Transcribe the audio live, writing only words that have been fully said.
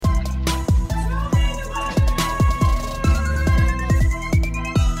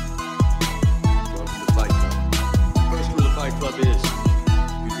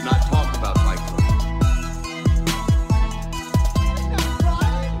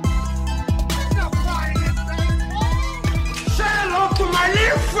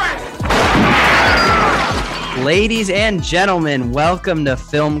Ladies and gentlemen, welcome to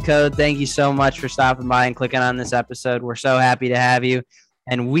Film Code. Thank you so much for stopping by and clicking on this episode. We're so happy to have you.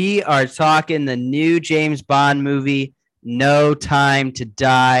 And we are talking the new James Bond movie, No Time to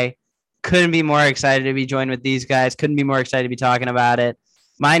Die. Couldn't be more excited to be joined with these guys. Couldn't be more excited to be talking about it.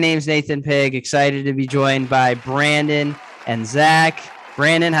 My name's Nathan Pigg. Excited to be joined by Brandon and Zach.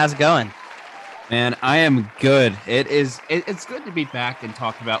 Brandon, how's it going? Man, I am good. It's good to be back and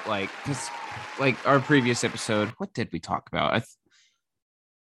talk about like our previous episode. What did we talk about?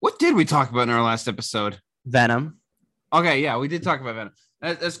 What did we talk about in our last episode? Venom. Okay, yeah, we did talk about Venom.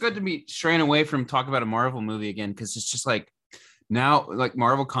 It's good to be straying away from talking about a Marvel movie again, because it's just like now, like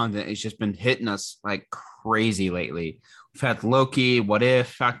Marvel content has just been hitting us like crazy lately. We've had Loki, What If,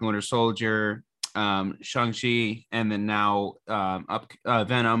 Falcon Winter Soldier, Shang-Chi, and then now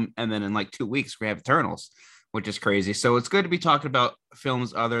Venom, and then in like 2 weeks we have Eternals, which is crazy. So it's good to be talking about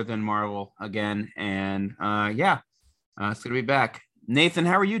films other than Marvel again, and it's good to be back. Nathan,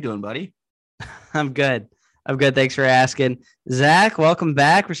 how are you doing, buddy? I'm good. Thanks for asking. Zach, welcome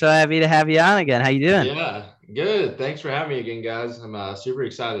back. We're so happy to have you on again. How you doing? Yeah, good. Thanks for having me again, guys. I'm super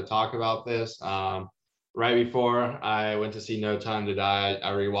excited to talk about this. Right before I went to see No Time to Die,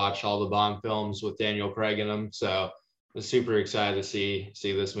 I rewatched all the Bond films with Daniel Craig in them. So I was super excited to see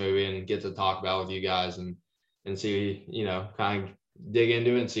this movie and get to talk about it with you guys and see, kind of dig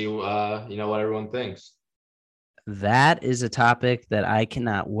into it and see, what everyone thinks. That is a topic that I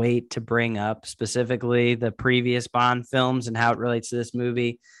cannot wait to bring up, specifically the previous Bond films and how it relates to this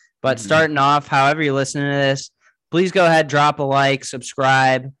movie. But starting off, however you're listening to this, please go ahead, drop a like,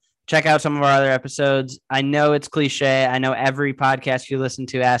 subscribe, check out some of our other episodes. I know it's cliche. I know every podcast you listen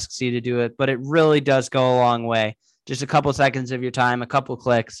to asks you to do it, but it really does go a long way. Just a couple seconds of your time, a couple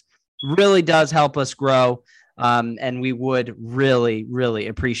clicks, really does help us grow. And we would really, really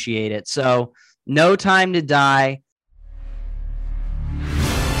appreciate it. So No Time to Die.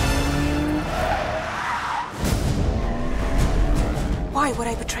 Why would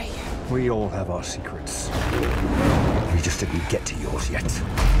I betray you? We all have our secrets. We just didn't get to yours yet.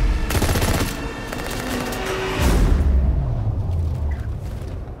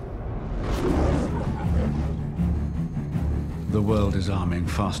 The world is arming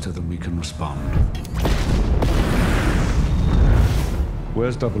faster than we can respond.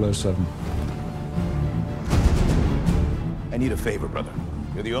 Where's 007? I need a favor, brother.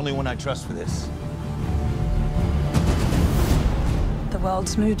 You're the only one I trust for this. The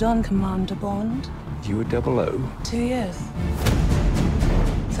world's moved on, Commander Bond. You were 00? 2 years.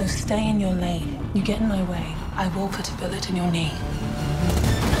 So stay in your lane. You get in my way, I will put a bullet in your knee.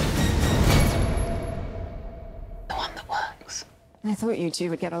 The one that works. I thought you two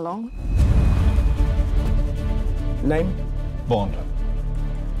would get along. Name? Bond.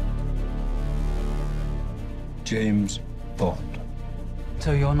 James Bond.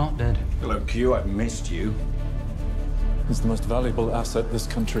 So you're not dead? Hello, Q. I've missed you. It's the most valuable asset this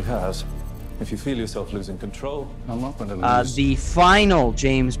country has. If you feel yourself losing control, I'm not going to lose. The final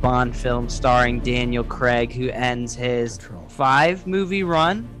James Bond film starring Daniel Craig, who ends his 5-movie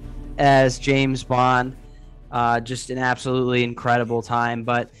run as James Bond. Just an absolutely incredible time.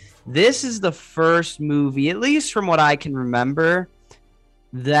 But this is the first movie, at least from what I can remember,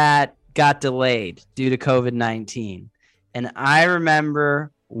 that got delayed due to COVID-19. And I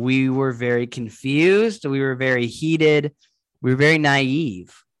remember we were very confused. We were very heated. We were very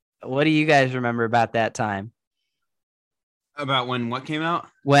naive. What do you guys remember about that time? About when what came out?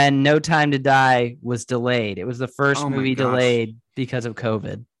 When No Time to Die was delayed. It was the first movie gosh. delayed because of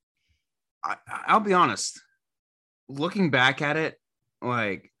COVID. I'll be honest. Looking back at it,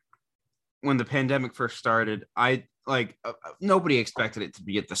 like when the pandemic first started, nobody expected it to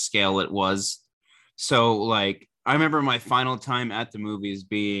be at the scale it was. So like, I remember my final time at the movies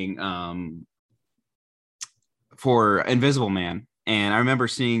being for Invisible Man. And I remember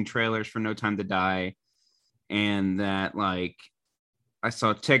seeing trailers for No Time to Die, and that like I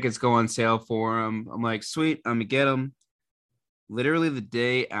saw tickets go on sale for them. I'm like, sweet, I'm gonna get them. Literally the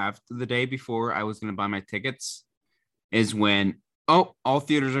day before I was gonna buy my tickets is when all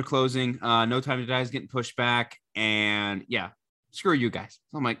theaters are closing. No Time to Die is getting pushed back, and yeah, screw you guys.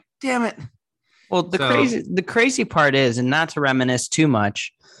 So I'm like, damn it. Well, the crazy part is, and not to reminisce too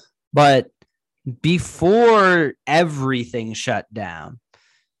much, but before everything shut down,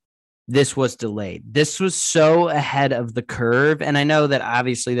 this was delayed. This was so ahead of the curve. And I know that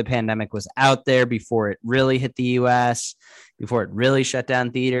obviously the pandemic was out there before it really hit the US, before it really shut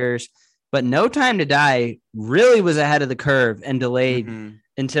down theaters. But No Time to Die really was ahead of the curve and delayed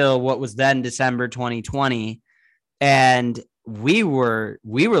until what was then December 2020. And we were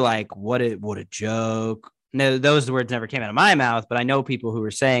like, what a joke. No, those words never came out of my mouth, but I know people who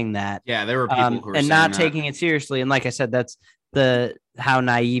were saying that. Yeah, there were people who were and saying not that. taking it seriously. And like I said, that's how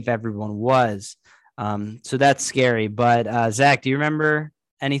naive everyone was. So that's scary. But Zach, do you remember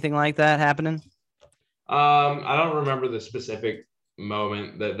anything like that happening? I don't remember the specific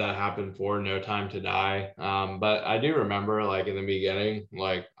moment that happened for No Time to Die. But I do remember like in the beginning,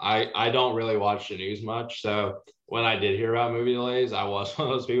 like I don't really watch the news much. So when I did hear about movie delays, I was one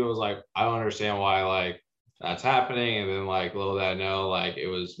of those people who was like, I don't understand why like that's happening. And then like little did I know, like it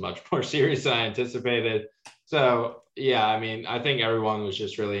was much more serious than I anticipated. So yeah, I mean, I think everyone was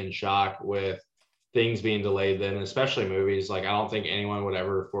just really in shock with things being delayed then, especially movies. Like I don't think anyone would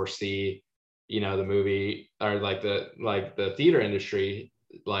ever foresee, the movie or like the theater industry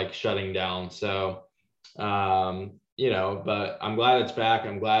like shutting down. So but I'm glad it's back.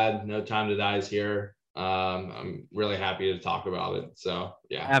 I'm glad No Time to Die is here. I'm really happy to talk about it. So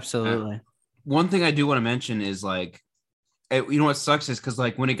yeah. Absolutely. One thing I do want to mention is like, what sucks is because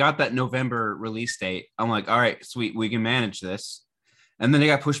like when it got that November release date, I'm like, all right, sweet, we can manage this. And then it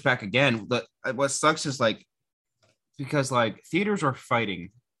got pushed back again. But what sucks is like, because like theaters are fighting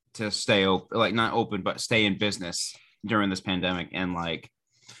to stay open, like not open, but stay in business during this pandemic. And like,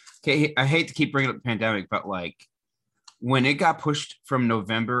 okay, I hate to keep bringing up the pandemic, but like when it got pushed from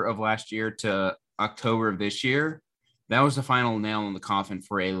November of last year to October of this year, that was the final nail in the coffin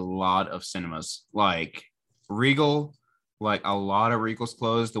for a lot of cinemas. Like Regal, like a lot of Regals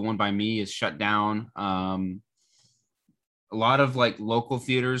closed. The one by me is shut down. A lot of like local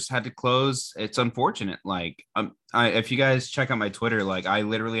theaters had to close. It's unfortunate. Like, if you guys check out my Twitter, like I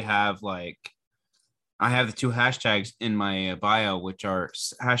literally have like, I have the two hashtags in my bio, which are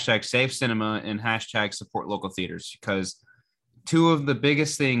hashtag save cinema and hashtag support local theaters, because two of the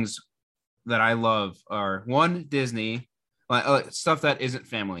biggest things that I love are one, Disney, like stuff that isn't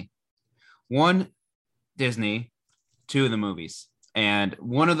family. One, Disney, two, the movies. And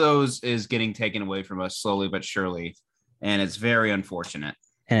one of those is getting taken away from us slowly but surely. And it's very unfortunate.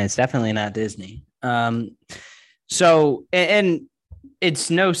 And it's definitely not Disney. So it's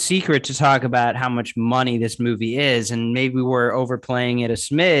no secret to talk about how much money this movie is. And maybe we're overplaying it a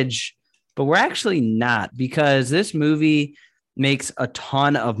smidge, but we're actually not, because this movie makes a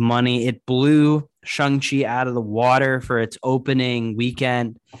ton of money. It blew Shang-Chi out of the water for its opening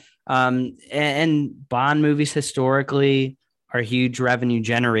weekend. And Bond movies historically are huge revenue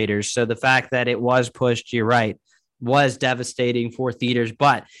generators. So the fact that it was pushed, you're right, was devastating for theaters,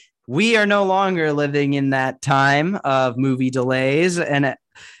 but we are no longer living in that time of movie delays. And,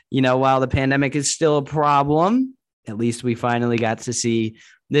 while the pandemic is still a problem, at least we finally got to see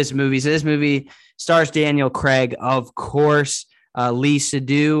this movie. So this movie stars Daniel Craig, of course, Lee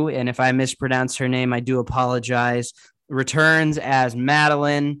Seydoux, and if I mispronounce her name, I do apologize, returns as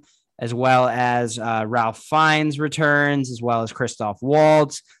Madeline, as well as Ralph Fiennes returns, as well as Christoph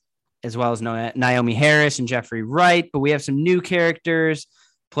Waltz, as well as Naomi Harris and Jeffrey Wright. But we have some new characters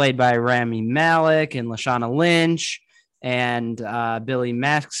played by Rami Malek and Lashana Lynch and Billy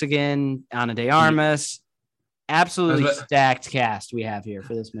Mexican, Ana de Armas. Absolutely stacked cast we have here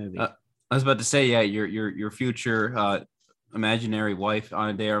for this movie. I was about to say, yeah, your future imaginary wife,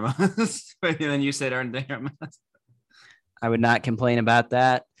 Ana de Armas. And then you said Ana de Armas. I would not complain about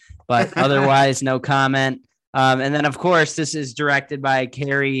that, but otherwise, no comment. And then, of course, this is directed by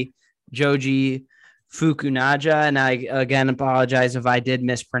Cary Joji Fukunaga, and I again apologize if I did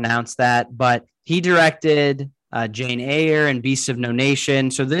mispronounce that, but he directed Jane Eyre and Beasts of No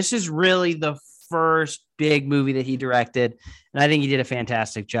Nation. So this is really the first big movie that he directed, and I think he did a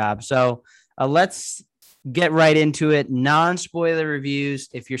fantastic job. So let's get right into it. Non-spoiler reviews.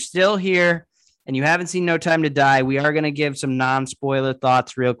 If you're still here and you haven't seen No Time to Die, we are going to give some non-spoiler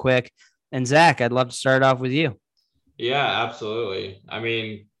thoughts real quick. And Zach, I'd love to start off with you. Yeah, absolutely. I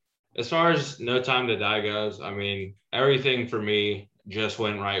mean, as far as No Time to Die goes, I mean, everything for me just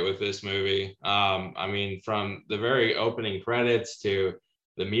went right with this movie. I mean, from the very opening credits to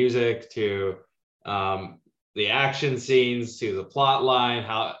the music to the action scenes to the plot line,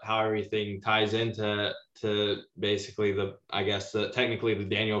 how everything ties into basically technically the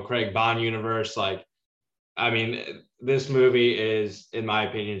Daniel Craig Bond universe. Like, I mean, this movie is, in my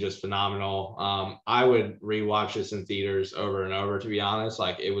opinion, just phenomenal. I would rewatch this in theaters over and over, to be honest.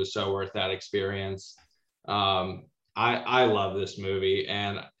 Like, it was so worth that experience. I love this movie.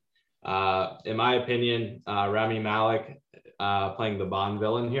 And in my opinion, Rami Malek playing the Bond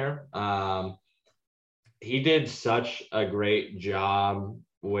villain here, he did such a great job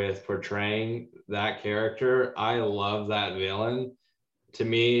with portraying that character. I love that villain. To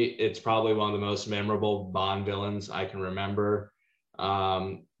me, it's probably one of the most memorable Bond villains I can remember.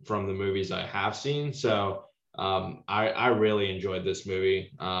 from the movies I have seen. So I really enjoyed this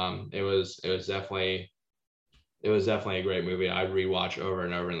movie. It was definitely a great movie. I'd rewatch over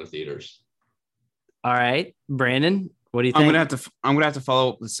and over in the theaters. All right, Brandon, what do you I'm think? gonna have to follow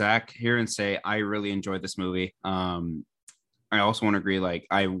up with Zach here and say I really enjoyed this movie. I also want to agree. Like,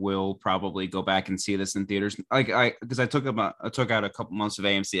 I will probably go back and see this in theaters. Because I took out a couple months of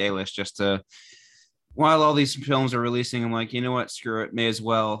AMC A list just to, while all these films are releasing, I'm like, you know what, screw it, may as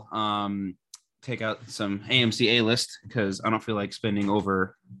well take out some AMC A list because I don't feel like spending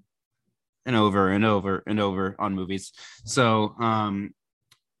over and over and over and over on movies. So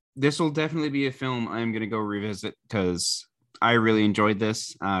this will definitely be a film I'm gonna go revisit because I really enjoyed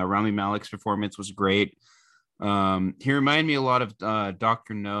this. Rami Malek's performance was great. He reminded me a lot of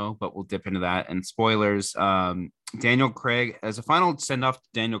Dr. No, but we'll dip into that. And spoilers, Daniel Craig, as a final send off to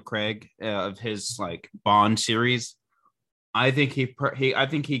Daniel Craig of his like Bond series, I think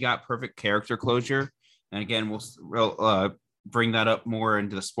he got perfect character closure. And again, we'll bring that up more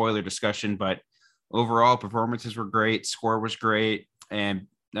into the spoiler discussion. But overall, performances were great, score was great, and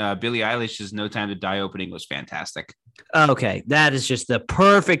Billie Eilish's "No Time to Die" opening was fantastic. Okay, that is just the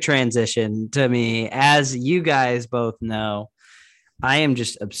perfect transition to me. As you guys both know, I am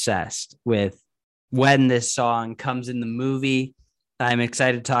just obsessed with when this song comes in the movie. I'm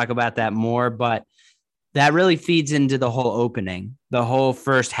excited to talk about that more, but that really feeds into the whole opening, the whole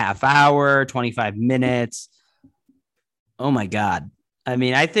first half hour, 25 minutes. Oh my God. I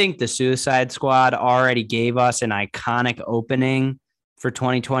mean, I think the Suicide Squad already gave us an iconic opening for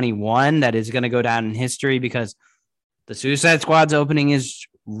 2021 that is going to go down in history because the Suicide Squad's opening is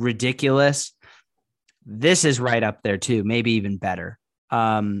ridiculous. This is right up there too, maybe even better.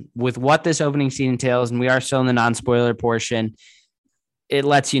 With what this opening scene entails, and we are still in the non-spoiler portion, it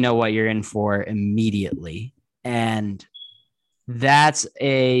lets you know what you're in for immediately. And that's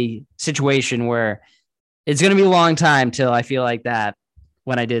a situation where it's going to be a long time till I feel like that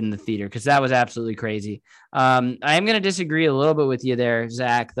when I did in the theater, because that was absolutely crazy. I am going to disagree a little bit with you there,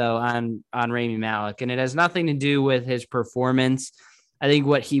 Zach, though, on Rami Malek, and it has nothing to do with his performance. I think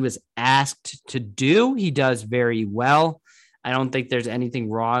what he was asked to do, he does very well. I don't think there's anything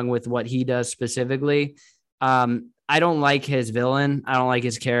wrong with what he does specifically. I don't like his villain. I don't like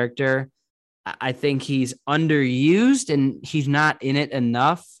his character. I think he's underused and he's not in it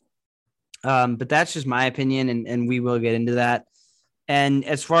enough. But that's just my opinion, and we will get into that. And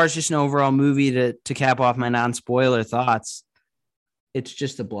as far as just an overall movie to cap off my non-spoiler thoughts, it's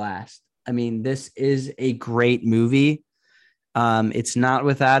just a blast. I mean, this is a great movie. It's not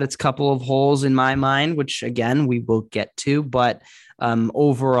without its couple of holes in my mind, which again, we will get to, but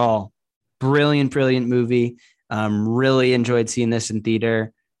overall, brilliant movie. Really enjoyed seeing this in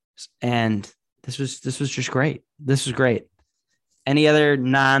theater, and this was just great. This was great. Any other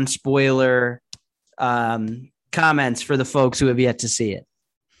non-spoiler comments for the folks who have yet to see it?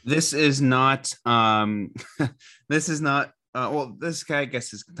 This is not this guy, I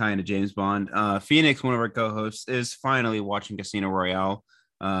guess, is tying to James Bond. Phoenix, one of our co-hosts, is finally watching Casino Royale.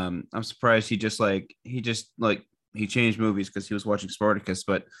 I'm surprised he changed movies because he was watching Spartacus,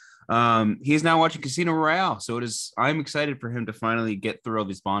 but he's now watching Casino Royale. So I'm excited for him to finally get through all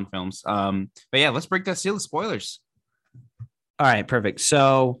these Bond films. But yeah, let's break that seal of spoilers. All right, perfect.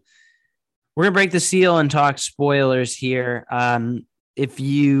 So we're going to break the seal and talk spoilers here. If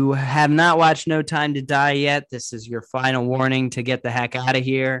you have not watched No Time to Die yet, this is your final warning to get the heck out of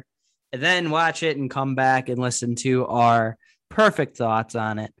here. And then watch it and come back and listen to our perfect thoughts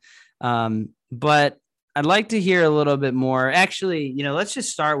on it. But I'd like to hear a little bit more. Actually, let's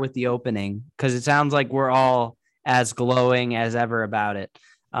just start with the opening because it sounds like we're all as glowing as ever about it.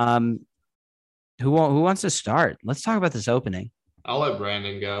 Who wants to start? Let's talk about this opening. I'll let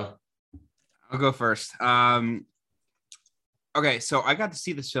Brandon go. I'll go first. Okay, so I got to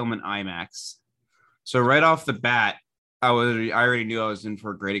see this film in IMAX. So right off the bat, I already knew I was in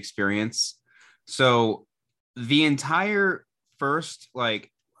for a great experience. So the entire first, I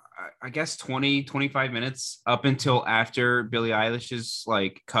guess 20, 25 minutes up until after Billie Eilish's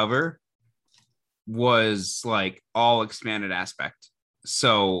cover was all expanded aspect.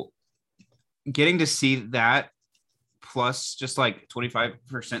 So getting to see that plus just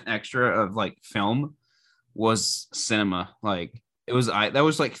 25% extra of film was cinema. That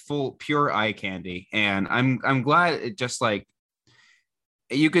was full pure eye candy, and I'm glad it just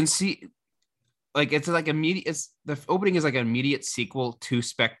you can see it's immediate. The opening is an immediate sequel to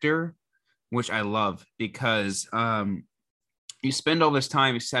Spectre, which I love because you spend all this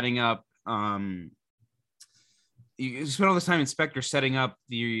time setting up you spend all this time in Spectre setting up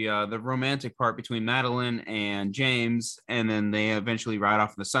the romantic part between Madeline and James, and then they eventually ride off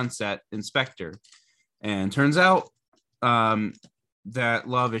in the sunset in Spectre. And turns out that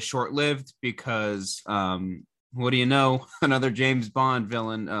love is short-lived because what do you know? Another James Bond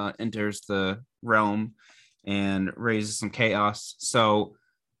villain enters the realm and raises some chaos. So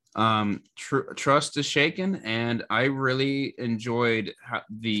trust is shaken, and I really enjoyed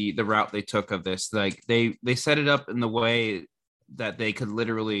the route they took of this. Like they set it up in the way that they could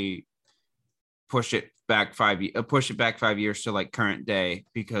literally push it back 5 years to like current day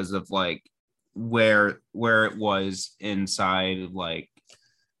because of like where it was inside like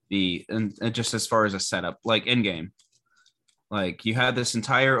and just as far as a setup, like Endgame. Like you had this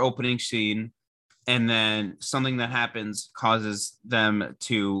entire opening scene, and then something that happens causes them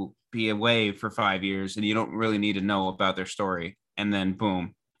to be away for 5 years, and you don't really need to know about their story. And then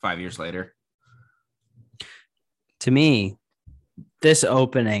boom, 5 years later. To me, this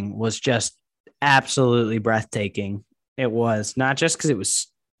opening was just absolutely breathtaking. It was not just because it was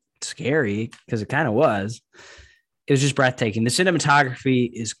scary, because it kind of was. It was just breathtaking. The cinematography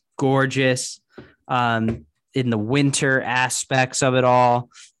is gorgeous. In the winter aspects of it all,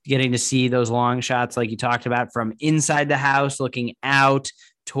 getting to see those long shots like you talked about from inside the house looking out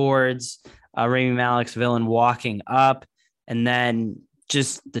towards Rami Malek's villain walking up, and then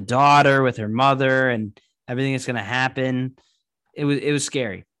just the daughter with her mother and everything that's going to happen. It was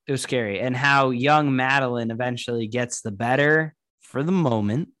scary. It was scary. And how young Madeline eventually gets the better for the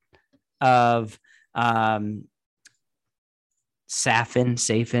moment of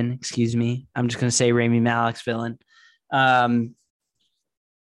Safin, excuse me. I'm just going to say Rami Malek's villain.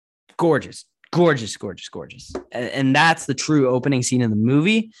 Gorgeous. And that's the true opening scene of the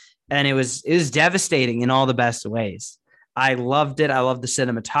movie. And it was devastating in all the best ways. I loved it. I loved the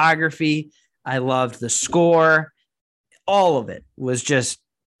cinematography. I loved the score. All of it was just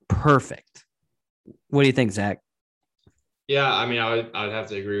perfect. What do you think, Zach? Yeah, I mean, I would have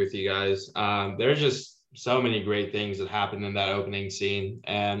to agree with you guys. There's just so many great things that happened in that opening scene.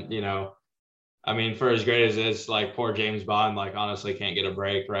 And, I mean, for as great as this, like poor James Bond, like honestly can't get a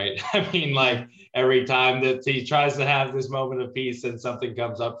break, right? I mean, like every time that he tries to have this moment of peace and something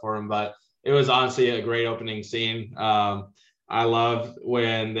comes up for him, but it was honestly a great opening scene. I loved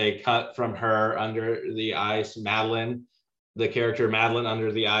when they cut from her under the ice, Madeline, the character Madeline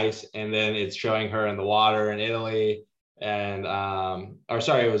under the ice, and then it's showing her in the water in Italy and,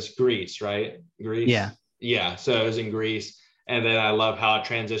 it was Greece, right? Greece. Yeah. So it was in Greece. And then I love how it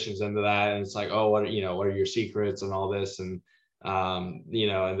transitions into that. And it's like, oh, what are your secrets and all this? And,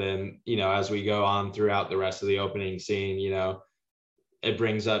 and then, as we go on throughout the rest of the opening scene, it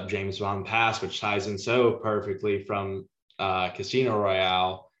brings up James Bond past, which ties in so perfectly from Casino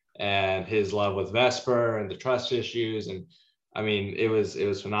Royale and his love with Vesper and the trust issues. And I mean, it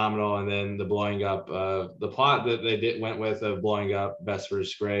was phenomenal. And then the blowing up of the plot that they went with of blowing up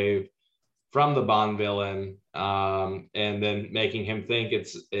Vesper's grave from the Bond villain, and then making him think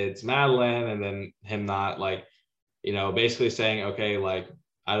it's Madeline, and then him not basically saying, okay, like,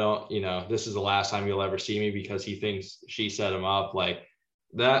 I don't, this is the last time you'll ever see me, because he thinks she set him up. Like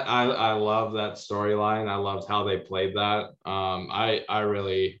that, I love that storyline. I loved how they played that. I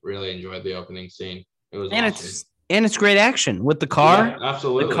really, really enjoyed the opening scene. It was awesome. It's great action with the car. Yeah,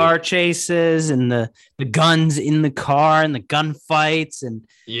 absolutely. The car chases and the guns in the car and the gunfights and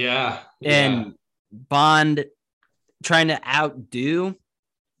Bond trying to outdo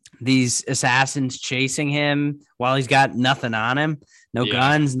these assassins chasing him while he's got nothing on him, no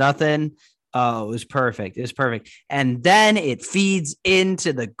guns, nothing. Oh, it was perfect. It was perfect. And then it feeds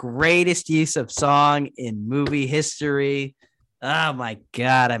into the greatest use of song in movie history. Oh my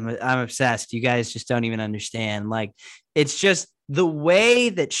God, I'm obsessed. You guys just don't even understand. Like, it's just the way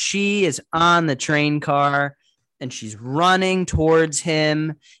that she is on the train car and she's running towards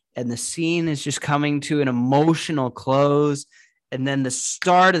him, and the scene is just coming to an emotional close. And then the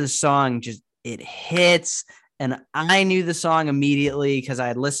start of the song it hits. And I knew the song immediately because I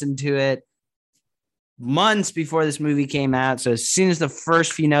had listened to it months before this movie came out. So as soon as the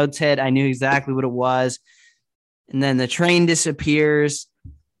first few notes hit, I knew exactly what it was. And then the train disappears,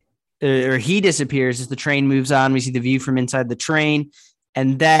 or he disappears as the train moves on. We see the view from inside the train.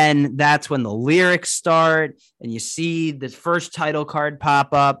 And then that's when the lyrics start and you see the first title card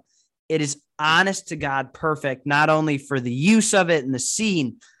pop up. It is honest to God perfect, not only for the use of it in the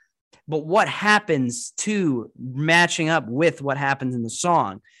scene, but what happens to matching up with what happens in the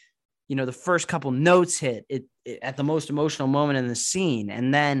song. The first couple notes hit it at the most emotional moment in the scene.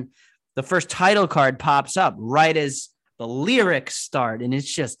 And then the first title card pops up right as the lyrics start. And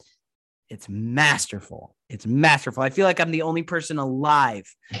it's It's masterful. It's masterful. I feel like I'm the only person alive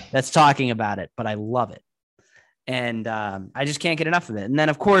that's talking about it, but I love it. And I just can't get enough of it. And then,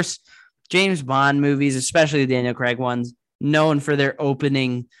 of course, James Bond movies, especially the Daniel Craig ones, known for their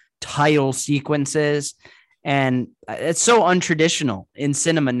opening title sequences. And it's so untraditional in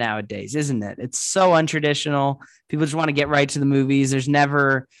cinema nowadays, isn't it? It's so untraditional. People just want to get right to the movies. There's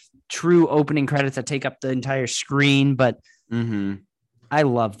never true opening credits that take up the entire screen, but I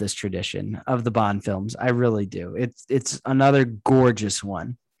love this tradition of the Bond films. I really do. It's another gorgeous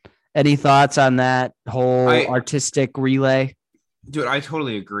one. Any thoughts on that whole artistic relay? Dude, I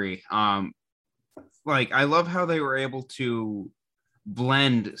totally agree. Like I love how they were able to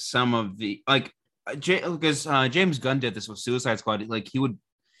blend some of the because James Gunn did this with Suicide Squad. Like he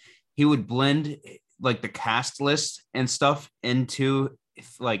would blend like the cast list and stuff into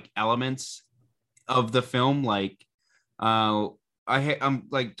like elements of the film. Like I'm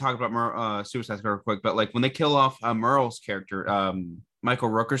like talking about Suicide Squad real quick, but like when they kill off Merle's character, Michael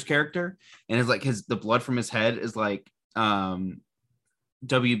Rooker's character, and it's like the blood from his head is like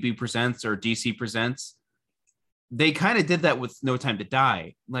WB Presents or DC Presents. They kind of did that with No Time to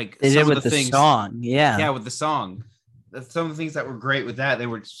Die. Like they did with the song. Yeah, with the song. Some of the things that were great with that, they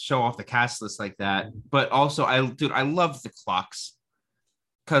would show off the cast list like that. But also, I love the clocks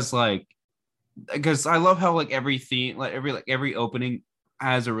because I love how like every theme, like every opening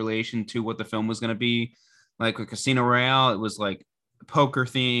has a relation to what the film was going to be. Like with Casino Royale, it was like poker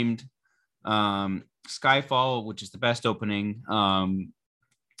themed. Skyfall, which is the best opening,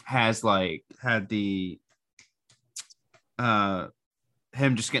 had the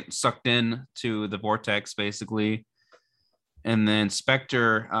him just getting sucked in to the vortex basically. And then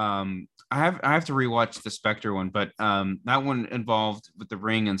Spectre, I have to rewatch the Spectre one, but that one involved with the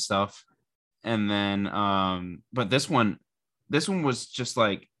ring and stuff. And then but this one was just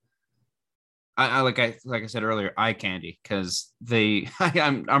like like I said earlier, eye candy, because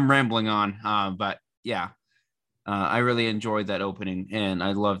I'm rambling on, but yeah, I really enjoyed that opening, and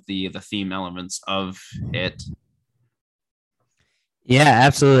I love the theme elements of it. Yeah,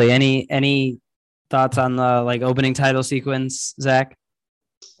 absolutely. Any thoughts on the like opening title sequence, Zach?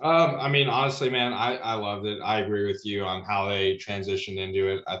 I mean, honestly, man, I loved it. I agree with you on how they transitioned into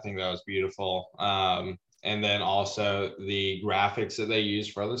it. I think that was beautiful. And then also the graphics that they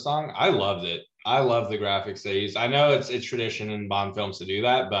used for the song, I loved it. I love the graphics they used. I know it's tradition in Bond films to do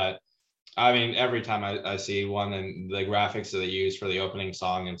that, but I mean, every time I see one and the graphics that they use for the opening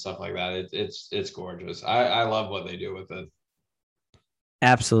song and stuff like that, it's gorgeous. I love what they do with it.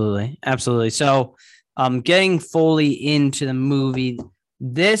 Absolutely. Absolutely. So getting fully into the movie,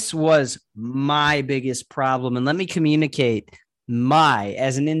 this was my biggest problem. And let me communicate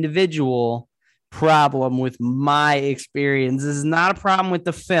as an individual, problem with my experience. This is not a problem with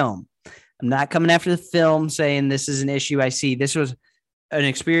the film. I'm not coming after the film saying this is an issue I see. This was an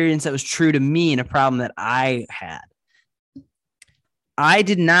experience that was true to me and a problem that I had. I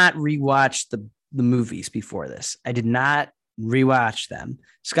did not rewatch the movies before this. I did not rewatch them.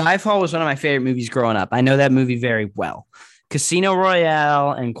 Skyfall was one of my favorite movies growing up. I know that movie very well. Casino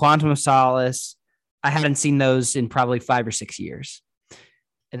Royale and Quantum of Solace, I haven't seen those in probably 5 or 6 years.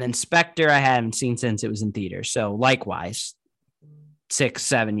 And then Spectre, I haven't seen since it was in theaters. So likewise, 6,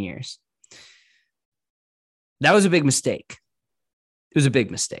 7 years. That was a big mistake. It was a big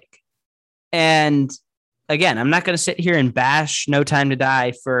mistake. And again, I'm not going to sit here and bash No Time to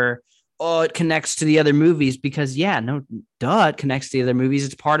Die for, it connects to the other movies, because it connects to the other movies.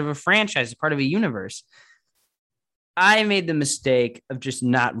 It's part of a franchise. It's part of a universe. I made the mistake of just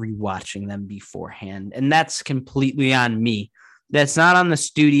not rewatching them beforehand. And that's completely on me. That's not on the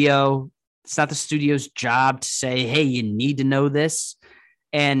studio. It's not the studio's job to say, hey, you need to know this.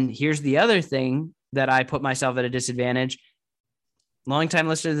 And here's the other thing that I put myself at a disadvantage. Longtime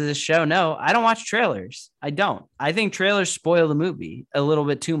listener to this show, no, I don't watch trailers. I don't. I think trailers spoil the movie a little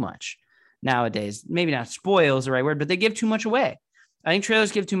bit too much nowadays. Maybe not spoil is the right word, but they give too much away. I think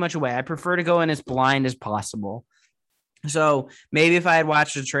trailers give too much away. I prefer to go in as blind as possible. So maybe if I had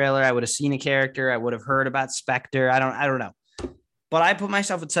watched the trailer, I would have seen a character. I would have heard about Spectre. I don't know. But I put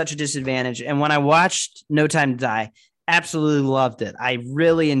myself at such a disadvantage. And when I watched No Time to Die, absolutely loved it. I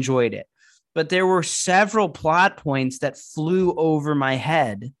really enjoyed it. But there were several plot points that flew over my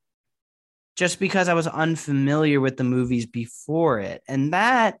head just because I was unfamiliar with the movies before it. And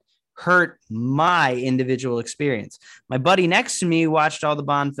that hurt my individual experience. My buddy next to me watched all the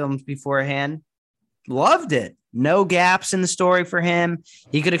Bond films beforehand, loved it. No gaps in the story for him.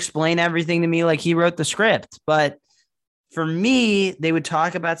 He could explain everything to me like he wrote the script. But for me, they would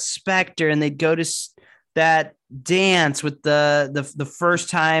talk about Spectre and they'd go to that dance with the first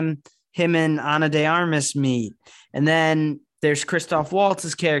time him and Ana de Armas meet. And then there's Christoph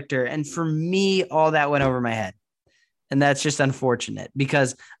Waltz's character. And for me, all that went over my head. And that's just unfortunate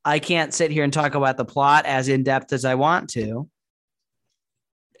because I can't sit here and talk about the plot as in depth as I want to.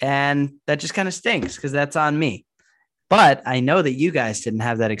 And that just kind of stinks because that's on me. But I know that you guys didn't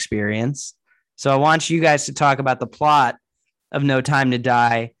have that experience. So I want you guys to talk about the plot of No Time to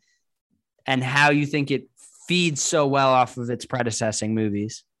Die and how you think it feeds so well off of its predecessing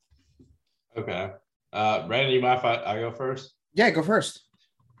movies. Okay. Brandon, you mind if I go first? Yeah, go first.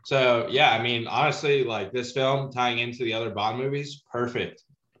 So, yeah, I mean, honestly, like this film tying into the other Bond movies, perfect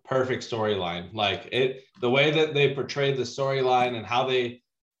storyline. Like the way that they portrayed the storyline and how they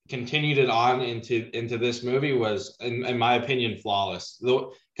continued it on into this movie was, in my opinion, flawless.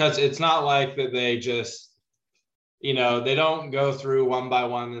 Because it's not like that they just, they don't go through one by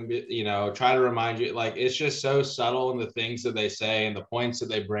one and, try to remind you. Like, it's just so subtle in the things that they say and the points that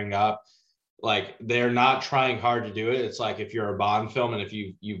they bring up. Like, they're not trying hard to do it. It's like if you're a Bond film and if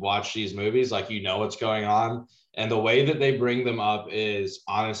you've watched these movies, like, what's going on. And the way that they bring them up is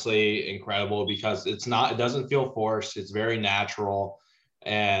honestly incredible because it doesn't feel forced. It's very natural.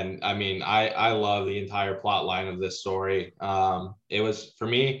 And I mean, I love the entire plot line of this story. It was, for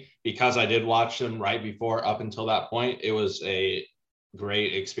me, because I did watch them right before, up until that point, it was a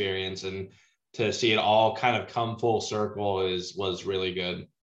great experience. And to see it all kind of come full circle was really good.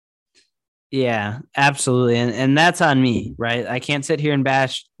 Yeah, absolutely. And that's on me, right? I can't sit here and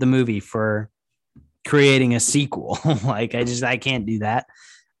bash the movie for creating a sequel. Like, I can't do that.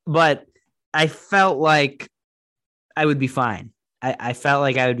 But I felt like I would be fine. I felt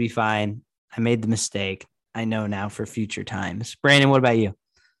like I would be fine. I made the mistake. I know now for future times. Brandon, what about you?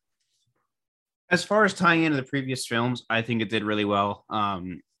 As far as tying into the previous films, I think it did really well.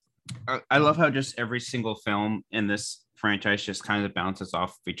 I love how just every single film in this franchise just kind of bounces off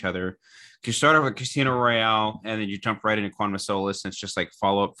of each other. You start off with Casino Royale, and then you jump right into Quantum of Solace, and it's just like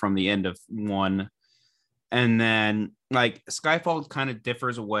follow up from the end of one. And then like Skyfall kind of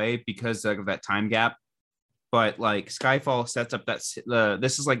differs away because of that time gap. But like Skyfall sets up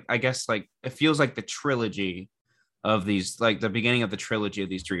this is like, I guess, like it feels like the trilogy of these, like the beginning of the trilogy of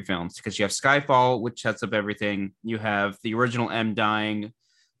these three films, because you have Skyfall, which sets up everything. You have the original M dying,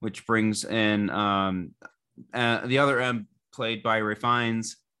 which brings in the other M played by Ray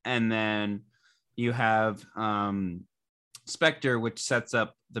Fiennes, and then you have Spectre, which sets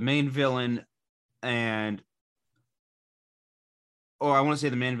up the main villain and I want to say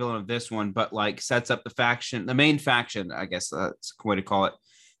the main villain of this one, but like sets up the main faction, I guess that's a way to call it,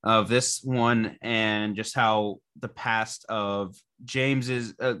 of this one, and just how the past of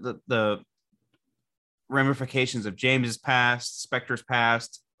James's, the ramifications of James's past, Spectre's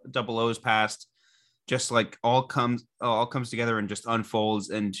past, Double O's past, just like all comes together and just unfolds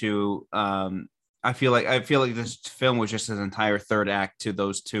into. I feel like this film was just an entire third act to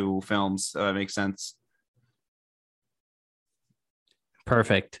those two films. So that makes sense.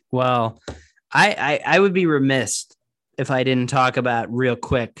 Perfect. Well, I would be remiss if I didn't talk about real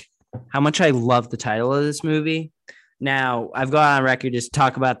quick how much I love the title of this movie. Now, I've gone on record to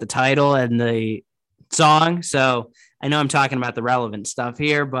talk about the title and the song, so I know I'm talking about the relevant stuff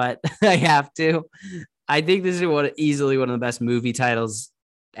here, but I have to. I think this is easily one of the best movie titles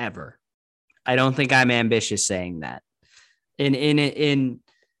ever. I don't think I'm ambitious saying that. In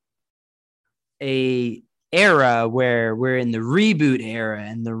a era where we're in the reboot era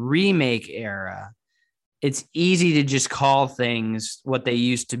and the remake era, it's easy to just call things what they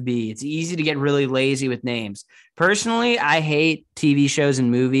used to be. It's easy to get really lazy with names. Personally, I hate TV shows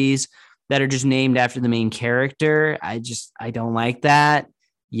and movies that are just named after the main character. I don't like that.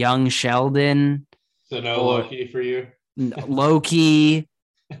 Young Sheldon. So no Loki for you? Loki,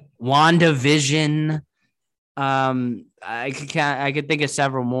 WandaVision. I could think of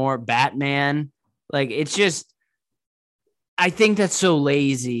several more. Batman. Like, it's just, I think that's so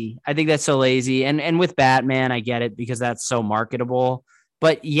lazy. And with Batman, I get it because that's so marketable.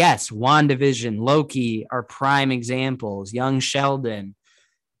 But yes, WandaVision, Loki are prime examples. Young Sheldon.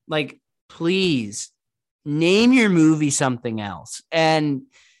 Like, please name your movie something else. And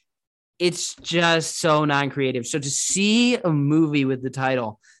it's just so non-creative. So to see a movie with the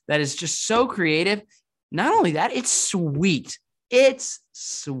title that is just so creative, not only that, it's sweet. It's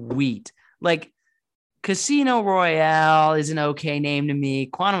sweet. Like, Casino Royale is an okay name to me.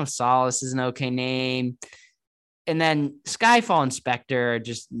 Quantum of Solace is an okay name. And then Skyfall and Spectre are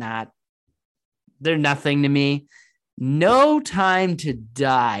just they're nothing to me. No Time to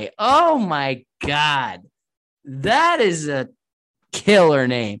Die. Oh my God. That is a killer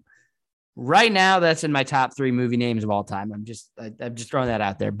name. right now, that's in my top 3 movie names of all time. I'm just throwing that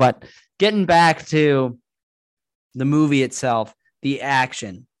out there. But getting back to the movie itself, the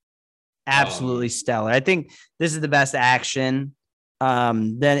action, absolutely stellar. I think this is the best action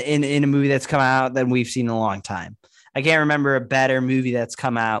than in a movie that's come out than we've seen in a long time. I can't remember a better movie that's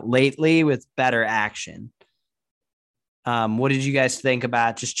come out lately with better action. What did you guys think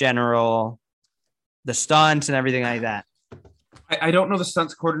about just the stunts and everything like that? I don't know the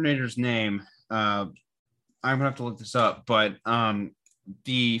stunts coordinator's name. I'm gonna have to look this up, but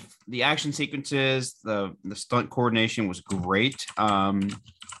the action sequences, the stunt coordination was great. Sorry,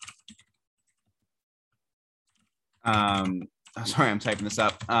 I'm typing this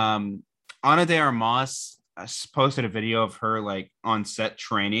up. Ana de Armas posted a video of her like on set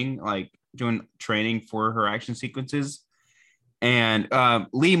training, like doing training for her action sequences. And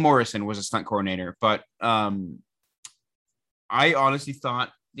Lee Morrison was a stunt coordinator, but I honestly thought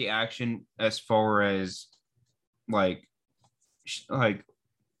the action, as far as like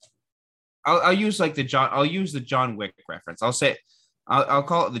I'll use the John Wick reference. I'll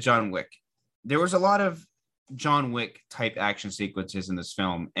call it the John Wick. There was a lot of John Wick type action sequences in this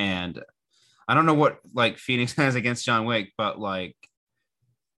film, and I don't know what like Phoenix has against John Wick, but like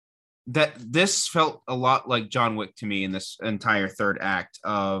that this felt a lot like John Wick to me in this entire third act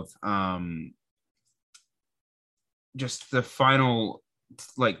of just the final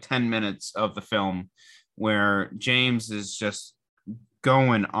like 10 minutes of the film, where James is just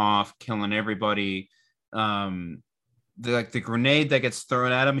going off, killing everybody. The grenade that gets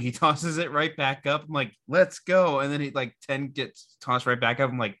thrown at him, he tosses it right back up. I'm like, let's go. And then he like 10 gets tossed right back up.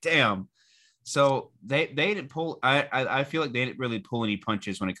 I'm like, damn. So they didn't pull. I feel like they didn't really pull any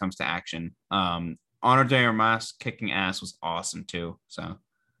punches when it comes to action. Honor de Armas kicking ass was awesome too. So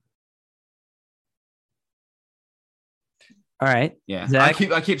all right. Yeah. Zach?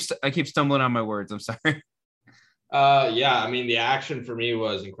 I keep stumbling on my words. I'm sorry. Yeah, I mean, the action for me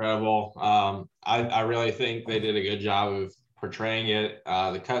was incredible. I really think they did a good job of portraying it.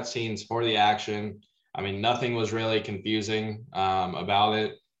 The cut scenes for the action, I mean, nothing was really confusing about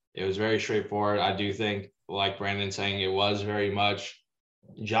it. It was very straightforward. I do think, like Brandon saying, it was very much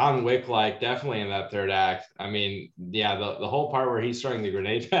John Wick, like definitely in that third act. I mean, yeah, the whole part where he's throwing the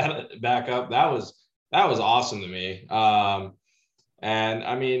grenade back up, that was awesome to me. And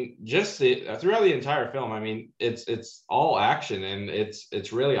I mean, just throughout the entire film, I mean, it's all action, and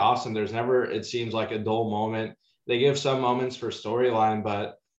it's really awesome. There's never, it seems like, a dull moment. They give some moments for storyline,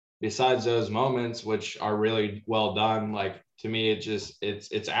 but besides those moments, which are really well done, like to me,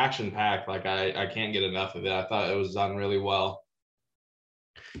 it's action packed. Like I can't get enough of it. I thought it was done really well.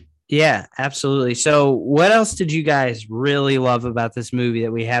 Yeah, absolutely. So what else did you guys really love about this movie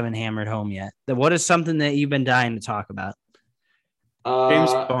that we haven't hammered home yet? What is something that you've been dying to talk about?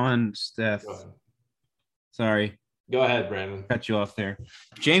 James Bond's death. Sorry. Go ahead, Brandon. Cut you off there.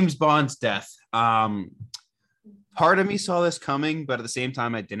 James Bond's death. Part of me saw this coming, but at the same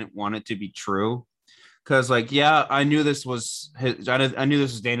time, I didn't want it to be true. Because, like, yeah, I knew this was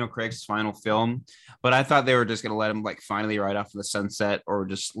Daniel Craig's final film, but I thought they were just gonna let him like finally ride off to the sunset or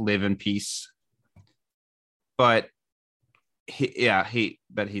just live in peace. But he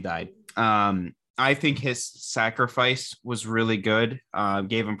died. I think his sacrifice was really good.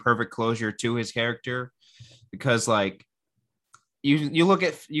 Gave him perfect closure to his character, because like you look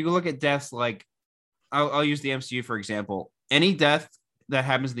at deaths like I'll use the MCU for example. Any death that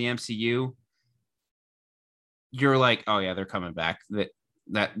happens in the MCU, you're like, oh yeah, they're coming back.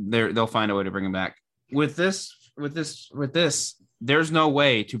 They'll find a way to bring him back. With this, there's no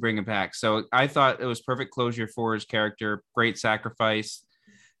way to bring him back. So I thought it was perfect closure for his character. Great sacrifice.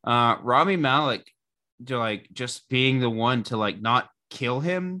 Rami Malek, to like just being the one to like not kill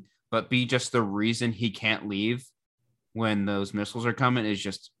him, but be just the reason he can't leave when those missiles are coming, is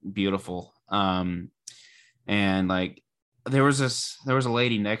just beautiful. And like there was a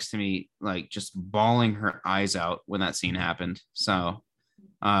lady next to me like just bawling her eyes out when that scene happened. So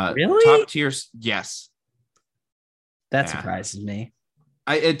really? Top tiers, yes. That surprises me.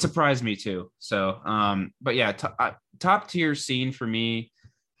 It surprised me too. So but yeah, top tier scene for me.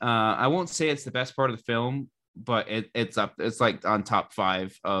 I won't say it's the best part of the film, but it's up. It's like on top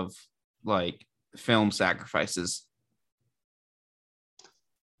 5 of like film sacrifices.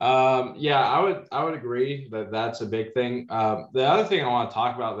 Yeah, I would agree that that's a big thing. The other thing I want to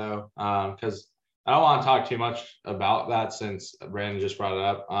talk about though, because I don't want to talk too much about that since Brandon just brought it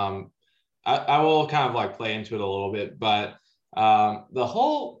up. I will kind of like play into it a little bit, but the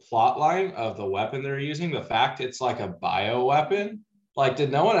whole plot line of the weapon they're using, the fact it's like a bio weapon, like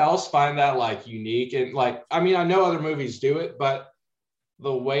did no one else find that like unique? And like, I mean, I know other movies do it, but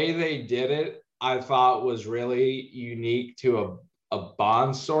the way they did it, I thought was really unique to a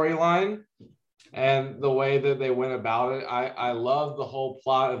Bond storyline. And the way that they went about it, I love the whole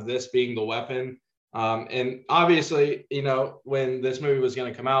plot of this being the weapon. And obviously, you know, when this movie was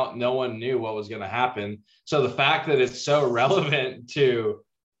going to come out, no one knew what was going to happen. So the fact that it's so relevant to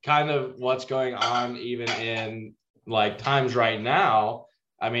kind of what's going on, even in like times right now,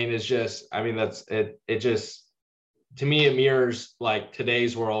 I mean, it's just, I mean, that's it. It just, to me, it mirrors like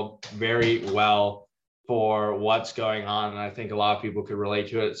today's world very well for what's going on. And I think a lot of people could relate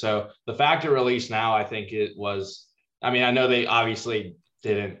to it. So the fact it released now, I think it was, I mean, I know they obviously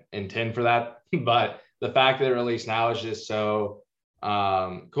didn't intend for that, but the fact that it released now is just so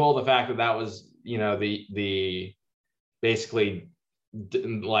cool. The fact that that was, you know, the basically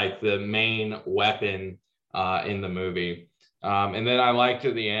like the main weapon in the movie. And then I liked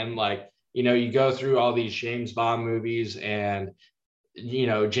at the end, like, you know, you go through all these James Bond movies and, you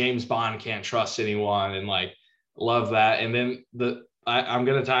know, James Bond can't trust anyone, and like, love that. And then I'm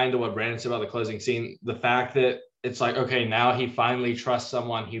going to tie into what Brandon said about the closing scene. The fact that it's like, okay, now he finally trusts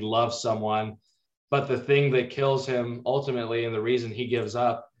someone, he loves someone, but the thing that kills him ultimately, and the reason he gives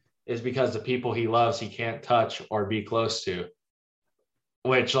up, is because the people he loves, he can't touch or be close to,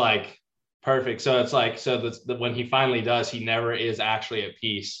 which, like, perfect. So it's like, so when he finally does, he never is actually at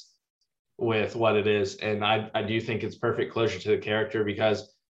peace with what it is. And I do think it's perfect closure to the character,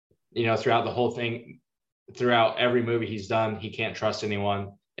 because, you know, throughout the whole thing, throughout every movie he's done, he can't trust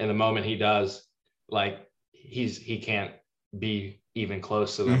anyone. And the moment he does, like, he can't be even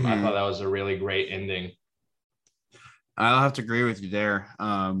close to them. I thought that was a really great ending. I'll have to agree with you there.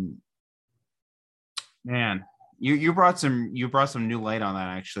 Man, you brought some new light on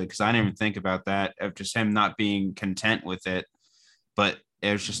that, actually, because I didn't even think about that, of just him not being content with it, but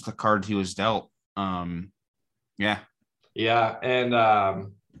it was just the card he was dealt. Yeah. And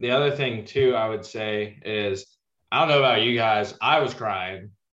the other thing too, I would say, is, I don't know about you guys, I was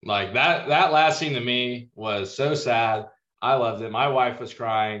crying. Like, that last scene to me was so sad. I loved it. My wife was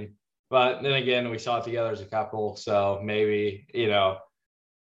crying, but then again, we saw it together as a couple, so maybe, you know,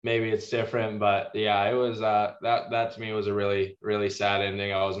 maybe it's different. But yeah, it was that to me was a really, really sad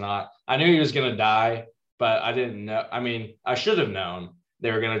ending. I knew he was gonna die, but I didn't know. I mean, I should have known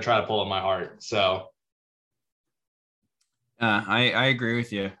they were gonna try to pull at my heart. So I agree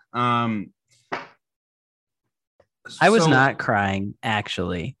with you. I was not crying,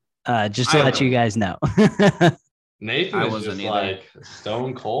 actually, just to let you guys know. Nathan was just like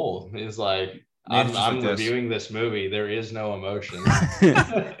stone cold. He's like, I'm reviewing this movie. There is no emotion.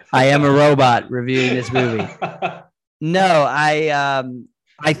 I am a robot reviewing this movie. No,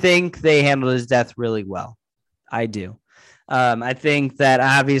 I think they handled his death really well. I do. I think that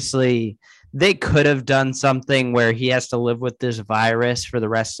obviously they could have done something where he has to live with this virus for the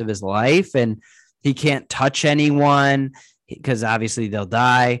rest of his life, and he can't touch anyone because obviously they'll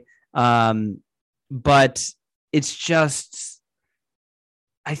die. But it's just,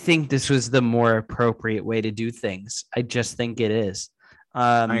 I think this was the more appropriate way to do things. I just think it is.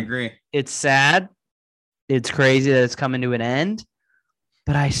 I agree. It's sad. It's crazy that it's coming to an end,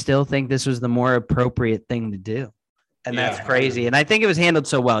 but I still think this was the more appropriate thing to do. And that's crazy. And I think it was handled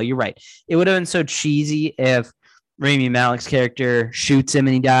so well. You're right. It would have been so cheesy if Rami Malek's character shoots him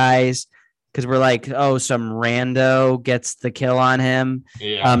and he dies, because we're like, oh, some rando gets the kill on him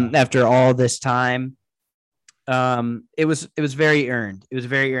after all this time. It was very earned. It was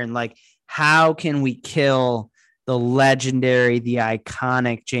very earned. Like, how can we kill the legendary, the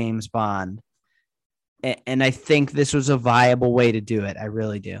iconic James Bond? And I think this was a viable way to do it. I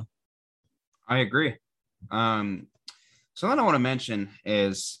really do. I agree. Something I want to mention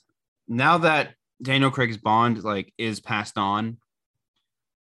is, now that Daniel Craig's Bond is passed on,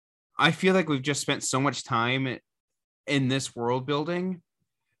 I feel like we've just spent so much time in this world building.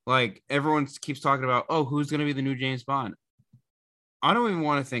 Like, everyone keeps talking about, oh, who's going to be the new James Bond? I don't even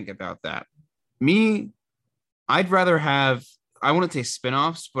want to think about that. I'd rather have, I wouldn't say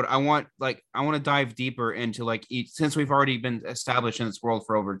spinoffs, but I want to dive deeper into since we've already been established in this world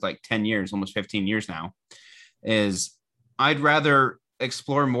for over 10 years, almost 15 years now, I'd rather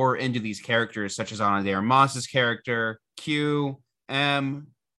explore more into these characters, such as Ana de Armas's character, Q, M.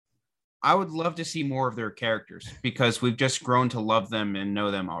 I would love to see more of their characters, because we've just grown to love them and know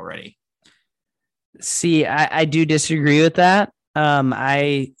them already. See, I do disagree with that.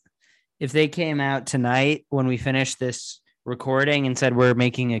 If they came out tonight when we finish this recording and said we're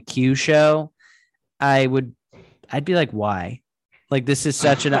making a Q show, I'd be like, why? Like, this is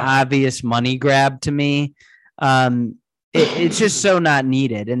such an obvious money grab to me. It's just so not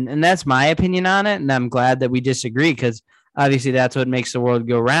needed. And that's my opinion on it. And I'm glad that we disagree, because obviously that's what makes the world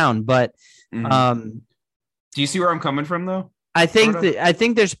go round. But Do you see where I'm coming from, though? I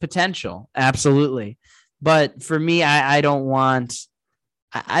think there's potential, absolutely. But for me, I don't want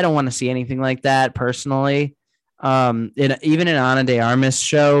to see anything like that personally. Even an Ana de Armas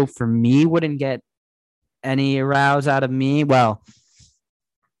show for me wouldn't get any arouse out of me. Well,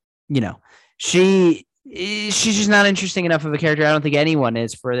 she's just not interesting enough of a character. I don't think anyone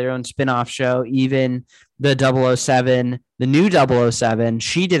is for their own spin-off show. Even the 007, the new 007,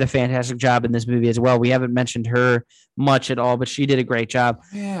 she did a fantastic job in this movie as well. We haven't mentioned her much at all, but she did a great job.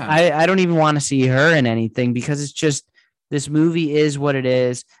 Yeah. I don't even want to see her in anything because it's just, this movie is what it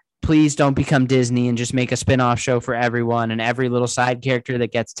is. Please don't become Disney and just make a spin-off show for everyone, and every little side character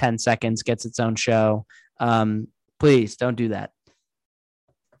that gets 10 seconds gets its own show. Please don't do that.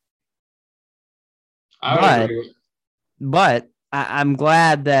 But I'm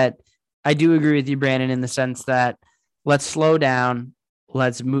glad that I do agree with you, Brandon, in the sense that let's slow down.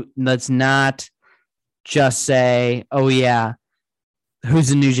 Let's not just say, oh yeah, who's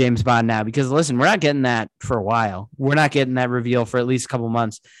the new James Bond now? Because listen, we're not getting that for a while. We're not getting that reveal for at least a couple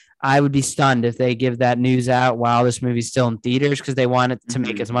months. I would be stunned if they give that news out while this movie's still in theaters because they want it to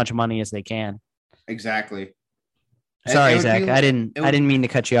make as much money as they can. Exactly. Sorry, Zach. I didn't mean to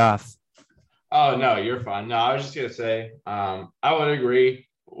cut you off. Oh, no, you're fine. No, I was just going to say, I would agree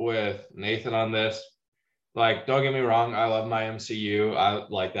with Nathan on this. Like, don't get me wrong. I love my MCU. I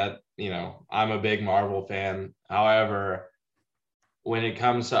like that. I'm a big Marvel fan. However, when it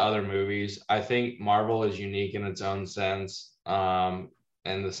comes to other movies, I think Marvel is unique in its own sense.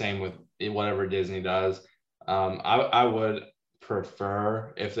 And the same with whatever Disney does. I would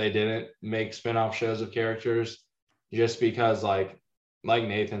prefer if they didn't make spin-off shows of characters, just because like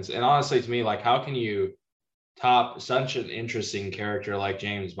Nathan's, and honestly to me, like, how can you top such an interesting character like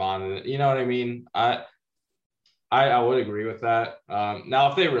James Bond? You know what I mean? I would agree with that. Now,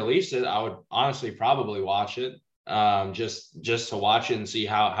 if they released it, I would honestly probably watch it, just to watch it and see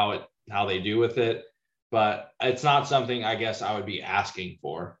how they do with it. But it's not something I guess I would be asking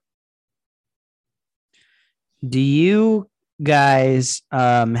for. Do you guys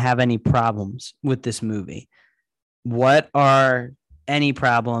have any problems with this movie? What are any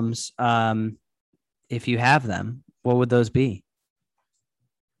problems? If you have them, what would those be?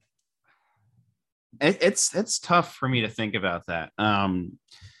 It's tough for me to think about that.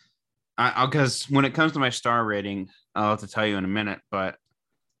 Because when it comes to my star rating, I'll have to tell you in a minute, but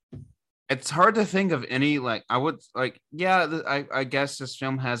it's hard to think of any, like, I would like, yeah, I guess this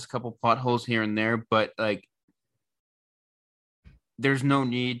film has a couple plot holes here and there, but like, there's no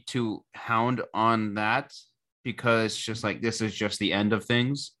need to hound on that because just like, this is just the end of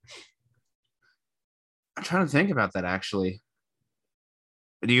things. I'm trying to think about that actually.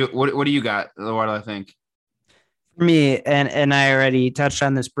 What do you got? What do I think? For me, and I already touched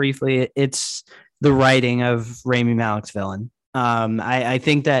on this briefly, it's the writing of Rami Malek's villain. I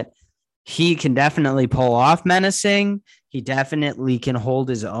think that he can definitely pull off menacing. He definitely can hold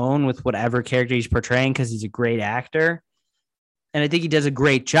his own with whatever character he's portraying because he's a great actor. And I think he does a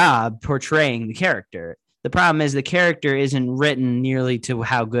great job portraying the character. The problem is the character isn't written nearly to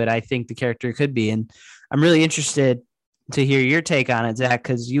how good I think the character could be. And I'm really interested to hear your take on it, Zach,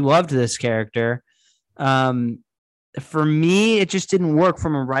 because you loved this character. For me, it just didn't work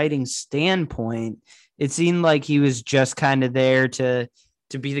from a writing standpoint. It seemed like he was just kind of there to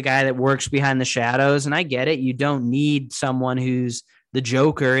be the guy that works behind the shadows. And I get it. You don't need someone who's the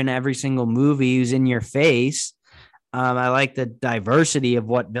Joker in every single movie who's in your face. I like the diversity of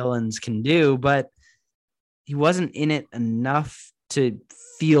what villains can do, but he wasn't in it enough to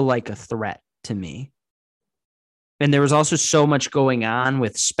feel like a threat to me. And there was also so much going on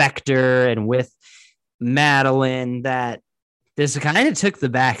with Spectre and with Madeline that this kind of took the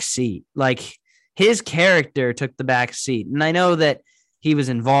back seat. Like, his character took the back seat. And I know that he was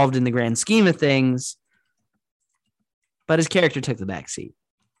involved in the grand scheme of things, but his character took the back seat.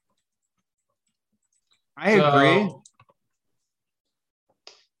 I agree.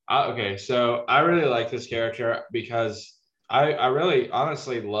 Okay, so I really like this character because I really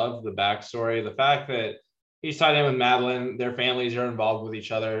honestly love the backstory. The fact that he's tied in with Madeline, their families are involved with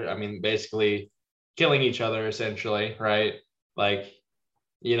each other. I mean, basically killing each other, essentially, right? Like,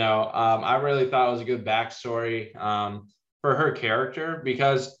 I really thought it was a good backstory for her character,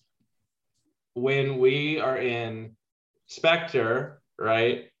 because when we are in Spectre,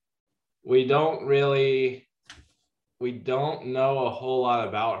 right, we don't know a whole lot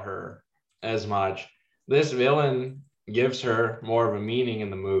about her as much. This villain gives her more of a meaning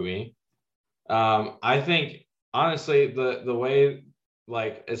in the movie. I think honestly the way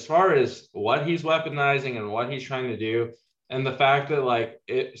like as far as what he's weaponizing and what he's trying to do, and the fact that like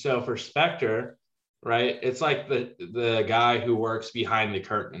it. So for Spectre, right? It's like the guy who works behind the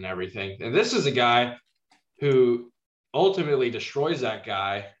curtain and everything, and this is a guy who ultimately destroys that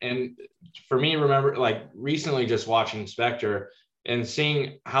guy. And for me, remember like recently just watching Spectre and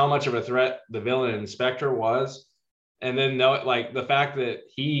seeing how much of a threat the villain in Spectre was. And then know like the fact that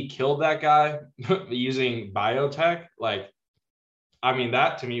he killed that guy using biotech, like, I mean,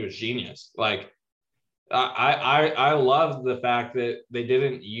 that to me was genius. Like I love the fact that they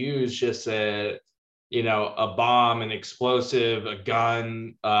didn't use just a bomb, an explosive, a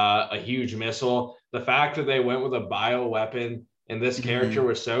gun, a huge missile. The fact that they went with a bio weapon and this character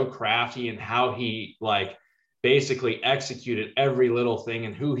was so crafty in how he like basically executed every little thing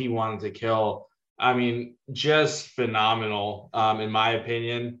and who he wanted to kill. I mean, just phenomenal, in my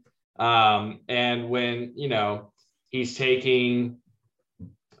opinion. And when, he's taking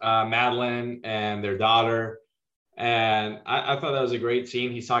Madeline and their daughter, and I thought that was a great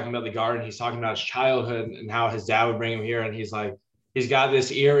scene. He's talking about the garden. He's talking about his childhood and how his dad would bring him here. And he's like, he's got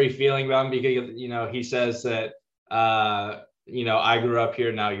this eerie feeling about him because, he says that, I grew up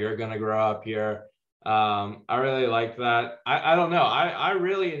here. Now you're going to grow up here. I really like that. I don't know. I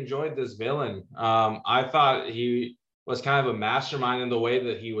really enjoyed this villain. I thought he was kind of a mastermind in the way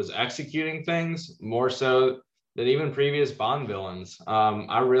that he was executing things, more so than even previous Bond villains.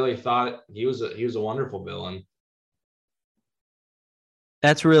 I really thought he was a wonderful villain.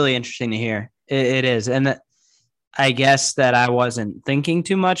 That's really interesting to hear. It is. And I guess that I wasn't thinking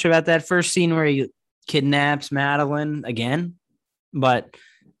too much about that first scene where he kidnaps Madeline again, but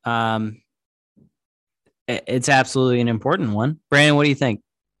it's absolutely an important one. Brandon, what do you think?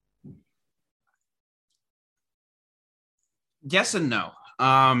 Yes and no.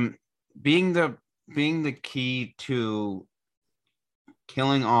 Being the key to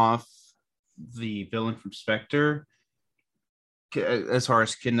killing off the villain from Spectre, as far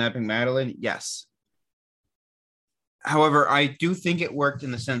as kidnapping Madeline, yes. However, I do think it worked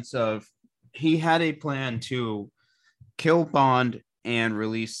in the sense of he had a plan to kill Bond and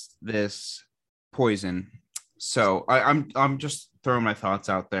release this poison. So I'm just throwing my thoughts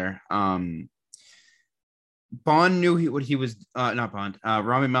out there. Bond knew what he was not Bond.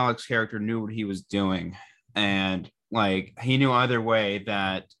 Rami Malek's character knew what he was doing, and like he knew either way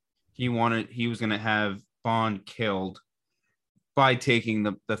that he was going to have Bond killed by taking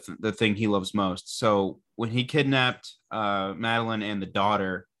the thing he loves most. So when he kidnapped Madeline and the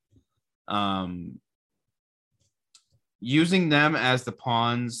daughter, using them as the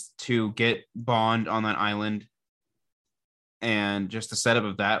pawns to get Bond on that island, and just the setup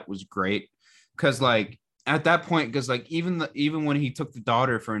of that was great. Because like at that point, because like even when he took the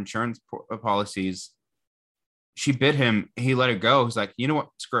daughter for insurance policies, she bit him. He let her go. He's like, you know what?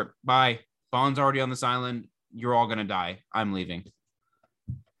 Screw it. Bye. Bond's already on this island. You're all gonna die. I'm leaving.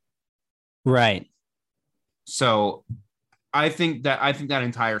 Right. So I think that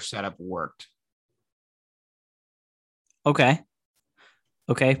entire setup worked. Okay,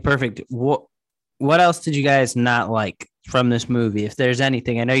 perfect. What else did you guys not like from this movie? If there's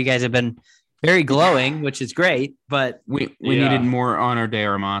anything, I know you guys have been very glowing, which is great, but we needed more Honor de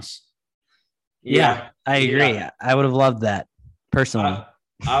Armas. Yeah, I agree. Yeah. I would have loved that personally.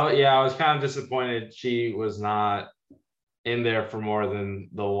 I was kind of disappointed she was not in there for more than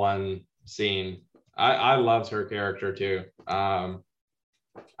the one scene. I loved her character too. I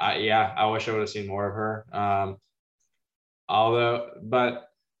wish I would have seen more of her.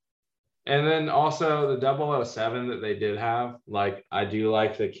 And then also the 007 that they did have, like, I do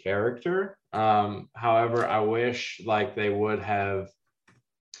like the character. However, I wish like they would have,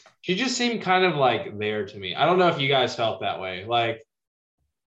 she just seemed kind of like there to me. I don't know if you guys felt that way. Like,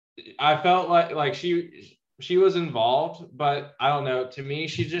 I felt like she was involved, but I don't know. To me,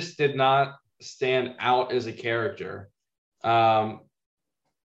 she just did not stand out as a character. I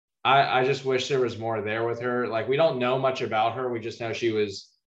just wish there was more there with her. Like, we don't know much about her. We just know she was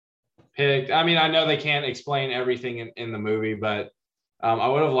picked. I mean, I know they can't explain everything in the movie, but I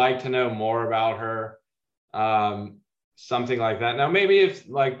would have liked to know more about her. Something like that. Now, maybe if,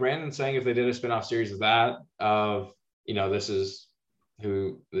 like Brandon's saying, if they did a spinoff series of that, this is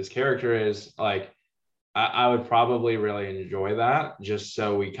who this character is, like, I would probably really enjoy that, just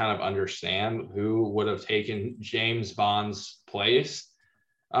so we kind of understand who would have taken James Bond's place.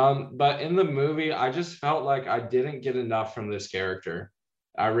 But in the movie, I just felt like I didn't get enough from this character.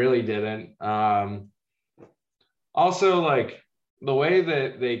 I really didn't. Also, like, the way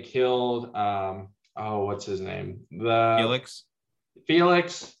that they killed, what's his name? Felix.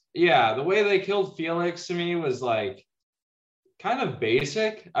 Yeah, the way they killed Felix to me was like kind of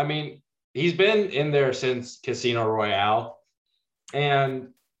basic. I mean, he's been in there since Casino Royale, and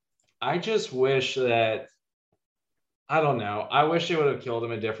I just wish that, I don't know. I wish they would have killed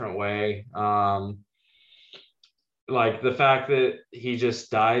him a different way. Like the fact that he just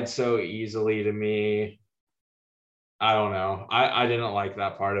died so easily to me, I don't know. I didn't like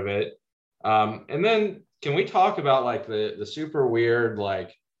that part of it. And then can we talk about like the super weird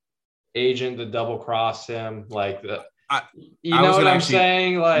like agent that double crossed him? Like you know what I'm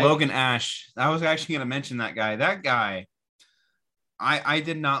saying? Like Logan Ash. I was actually going to mention that guy. That guy, I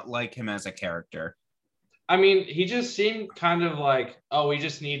did not like him as a character. I mean, he just seemed kind of like, oh, we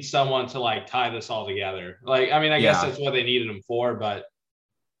just need someone to like tie this all together. Like, I mean, I guess that's what they needed him for, but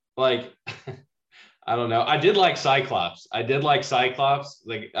like, I don't know. I did like Cyclops.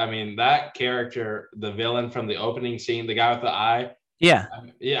 Like, I mean, that character, the villain from the opening scene, the guy with the eye. Yeah.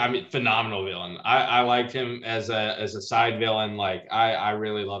 I mean, phenomenal villain. I liked him as a side villain. Like, I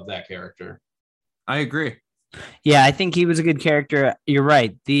really love that character. I agree. Yeah, I think he was a good character. You're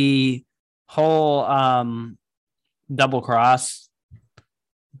right. The whole double cross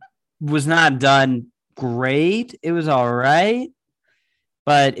was not done great. It was all right,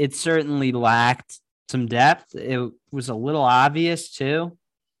 but it certainly lacked some depth. It was a little obvious too.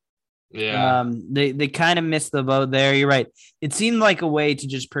 Yeah. They kind of missed the boat there. You're right. It seemed like a way to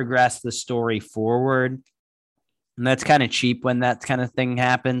just progress the story forward. And that's kind of cheap when that kind of thing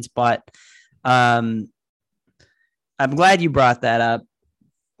happens, but I'm glad you brought that up.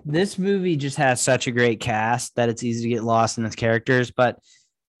 This movie just has such a great cast that it's easy to get lost in its characters.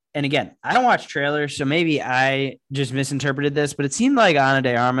 And again, I don't watch trailers, so maybe I just misinterpreted this, but it seemed like Ana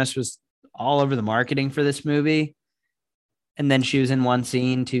de Armas was all over the marketing for this movie. And then she was in one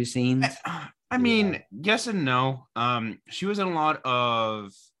scene, two scenes. I mean, yes and no. She was in a lot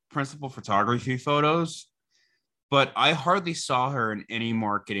of principal photography photos, but I hardly saw her in any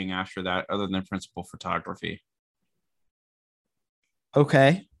marketing after that other than principal photography.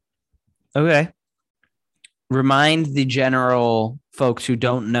 Okay. Remind the general folks who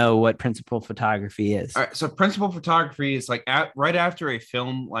don't know what principal photography is. All right, so principal photography is like right after a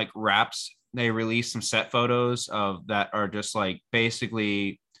film like wraps, they release some set photos of that are just like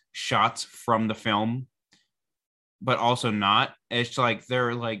basically shots from the film, but also not. It's like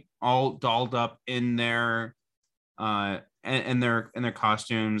they're like all dolled up in their and their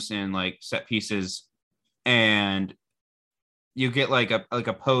costumes and like set pieces, and you get like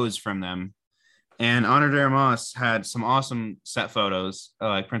a pose from them. And Ana de Armas had some awesome set photos,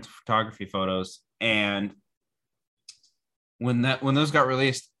 like principal photography photos. And when those got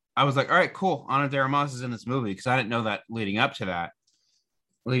released, I was like, all right, cool. Ana de Armas is in this movie, because I didn't know that leading up to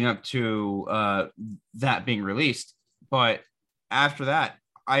that being released. But after that,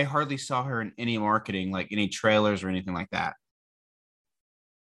 I hardly saw her in any marketing, like any trailers or anything like that.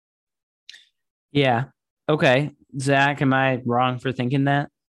 Yeah. Okay. Zach, am I wrong for thinking that?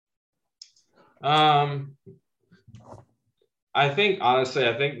 I think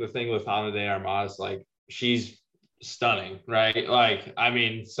the thing with Ana de Armas, like, she's stunning, right? Like, I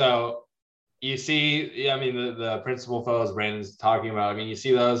mean, so you see, I mean, the principal photos Brandon's talking about, I mean, you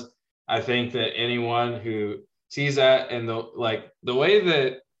see those. I think that anyone who sees that and the way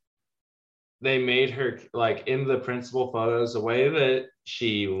that they made her, like, in the principal photos, the way that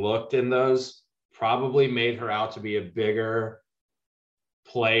she looked in those probably made her out to be a bigger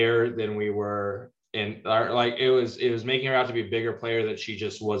player than we were in, like, it was making her out to be a bigger player that she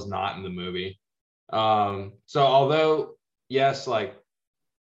just was not in the movie. So although, yes, like,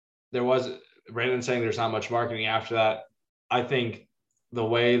 there was Brandon saying there's not much marketing after that, I think the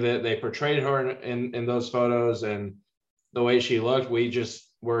way that they portrayed her in those photos and the way she looked, we just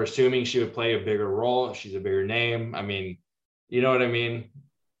were assuming she would play a bigger role. She's a bigger name. I mean, you know what I mean?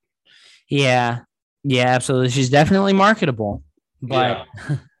 Yeah, absolutely. She's definitely marketable. But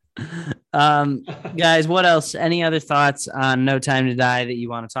guys, what else? Any other thoughts on No Time to Die that you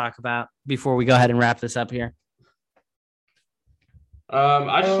want to talk about before we go ahead and wrap this up here?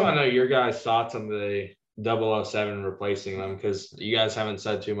 I just want to know your guys' thoughts on the 007 replacing them, because you guys haven't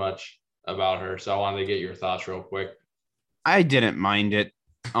said too much about her. So I wanted to get your thoughts real quick. I didn't mind it,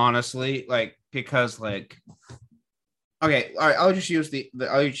 honestly, like, because, like, okay, all right, I'll just use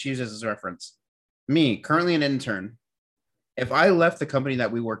I'll just use this as a reference. Me, currently an intern. If I left the company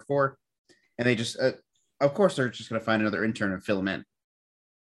that we worked for, and they just, of course, they're just going to find another intern and fill them in.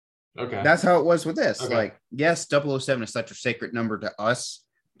 Okay. That's how it was with this. Okay. Like, yes, 007 is such a sacred number to us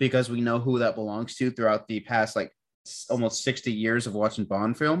because we know who that belongs to throughout the past, like, almost 60 years of watching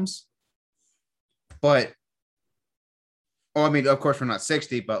Bond films. But Oh, I mean, of course we're not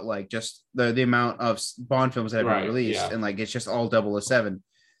 60, but like just the amount of Bond films that have been released, and like it's just all 007.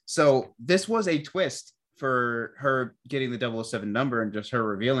 So this was a twist for her getting the 007 number and just her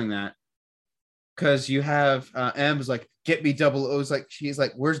revealing that. Because you have M's like, get me 00's, like she's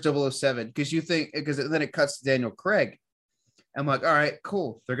like, where's 007? Because you think, because then it cuts to Daniel Craig. I'm like, all right,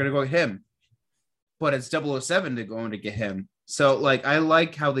 cool, they're gonna go get him, but it's 007 to go in to get him. So like I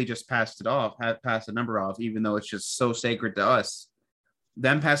like how they just passed the number off, even though it's just so sacred to us.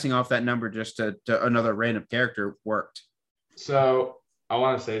 Them passing off that number just to another random character worked. So I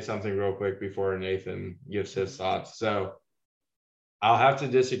want to say something real quick before Nathan gives his thoughts. So I'll have to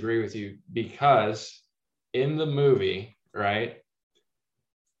disagree with you, because in the movie, right,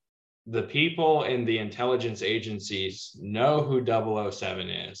 the people in the intelligence agencies know who 007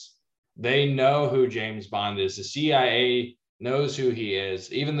 is. They know who James Bond is. The CIA knows who he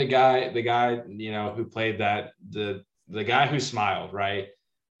is. Even the guy, you know, who played that, the guy who smiled, right,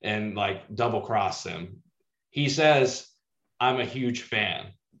 and like double crossed him. He says, I'm a huge fan.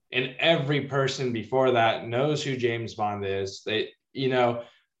 And every person before that knows who James Bond is. They, you know,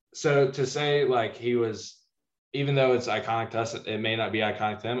 so to say like he was, even though it's iconic to us, it may not be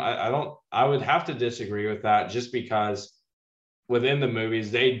iconic to him. I would have to disagree with that, just because within the movies,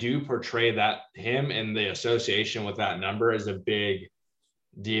 they do portray that him and the association with that number is a big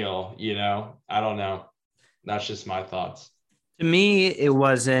deal. You know, I don't know. That's just my thoughts. To me, it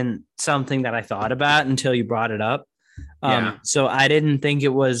wasn't something that I thought about until you brought it up. So I didn't think it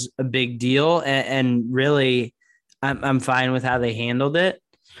was a big deal, and really, I'm fine with how they handled it.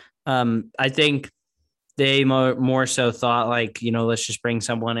 I think they more so thought like, you know, let's just bring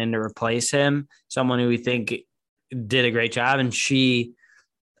someone in to replace him, someone who we think did a great job, and she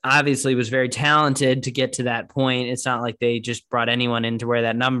obviously was very talented to get to that point. It's not like they just brought anyone in to wear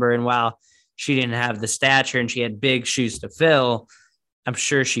that number, and while she didn't have the stature and she had big shoes to fill, I'm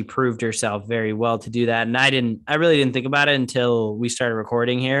sure she proved herself very well to do that. And I really didn't think about it until we started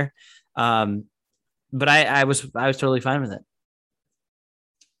recording here. But I was totally fine with it.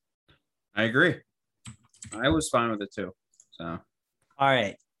 I agree. I was fine with it too. So, all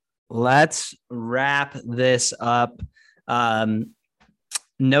right, let's wrap this up.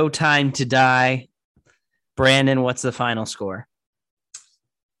 No Time to Die. Brandon, what's the final score?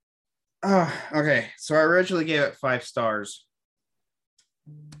 Okay. So I originally gave it 5 stars.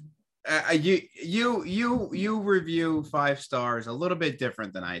 You review 5 stars a little bit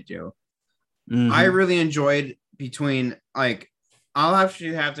different than I do. Mm-hmm. I really enjoyed between, like, I'll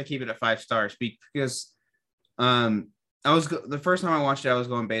actually have to keep it at 5 stars because the first time I watched it, I was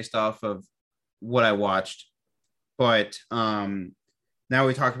going based off of what I watched, but now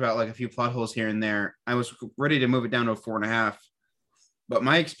we talked about like a few plot holes here and there. I was ready to move it down to a 4.5, but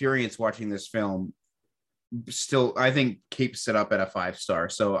my experience watching this film still, I think, keeps it up at a 5 star.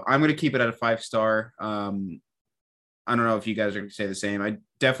 So I'm going to keep it at a 5 star. I don't know if you guys are going to say the same. I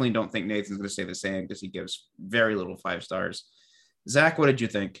definitely don't think Nathan's going to say the same because he gives very little 5 stars. Zach, what did you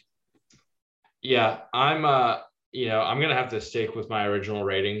think? Yeah, I'm going to have to stick with my original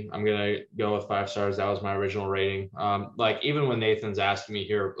rating. I'm going to go with 5 stars. That was my original rating. Like, even when Nathan's asking me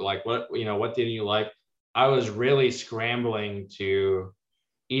here, like, what didn't you like? I was really scrambling to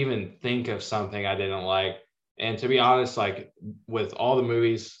even think of something I didn't like. And to be honest, like, with all the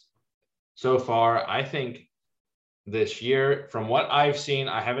movies so far, I think this year, from what I've seen,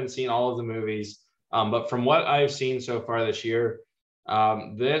 I haven't seen all of the movies, but from what I've seen so far this year,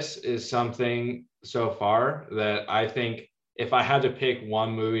 this is something so far that I think if I had to pick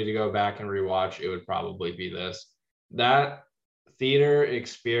one movie to go back and rewatch, it would probably be this. That theater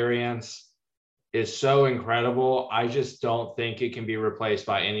experience is so incredible. I just don't think it can be replaced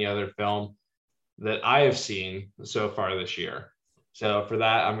by any other film that I have seen so far this year. So for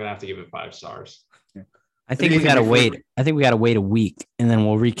that, I'm going to have to give it 5 stars. I think we got to wait. I think we got to wait a week and then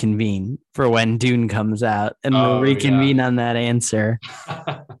we'll reconvene for when Dune comes out and we'll reconvene on that answer.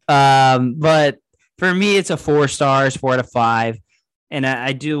 But for me, it's a 4 stars, 4 out of 5. And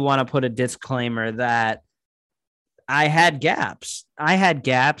I do want to put a disclaimer that I had gaps,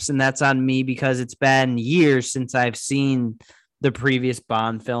 and that's on me because it's been years since I've seen the previous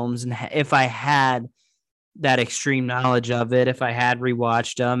Bond films. And if I had that extreme knowledge of it, if I had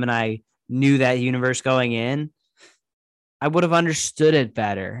rewatched them and I knew that universe going in, I would have understood it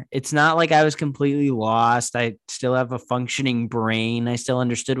better. It's not like I was completely lost. I still have a functioning brain. I still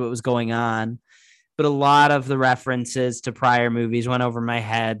understood what was going on, but a lot of the references to prior movies went over my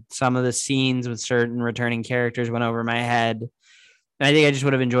head. Some of the scenes with certain returning characters went over my head. And I think I just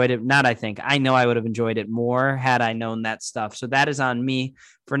would have enjoyed it. I know I would have enjoyed it more had I known that stuff. So that is on me.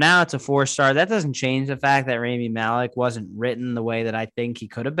 For now, it's a 4-star. That doesn't change the fact that Rami Malek wasn't written the way that I think he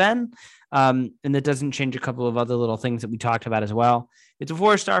could have been. And that doesn't change a couple of other little things that we talked about as well. It's a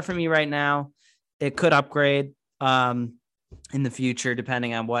 4-star for me right now. It could upgrade in the future,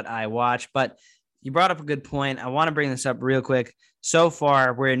 depending on what I watch. But you brought up a good point. I want to bring this up real quick. So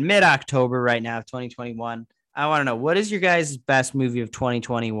far, we're in mid-October right now of 2021. I want to know, what is your guys' best movie of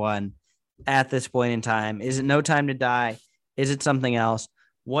 2021 at this point in time? Is it No Time to Die? Is it something else?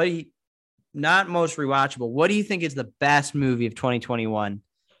 Not most rewatchable. What do you think is the best movie of 2021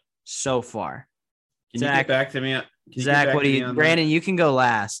 so far? Can Zach, you get back to me? Zach, what do you, Brandon, you can go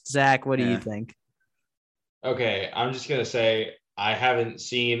last. Zach, what do you think? Okay, I'm just going to say I haven't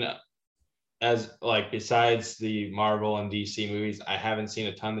seen, besides the Marvel and DC movies, I haven't seen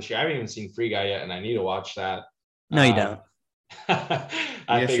a ton this year. I haven't even seen Free Guy yet, and I need to watch that. No, you don't.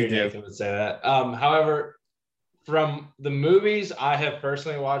 I figured Nathan would say that. However, from the movies I have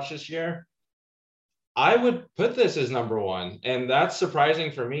personally watched this year, I would put this as number one. And that's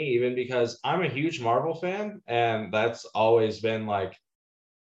surprising for me, even because I'm a huge Marvel fan, and that's always been like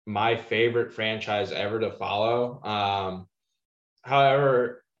my favorite franchise ever to follow.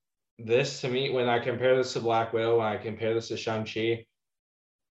 However, this to me, when I compare this to Black Widow, when I compare this to Shang-Chi,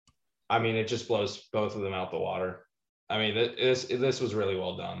 I mean, it just blows both of them out the water. I mean, this was really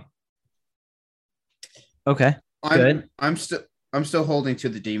well done. Okay, good. I'm still holding to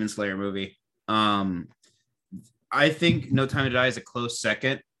the Demon Slayer movie. I think No Time to Die is a close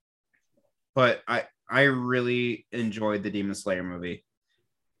second, but I really enjoyed the Demon Slayer movie.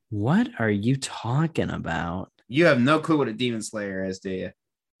 What are you talking about? You have no clue what a Demon Slayer is, do you?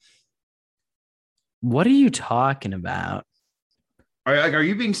 What are you talking about? Are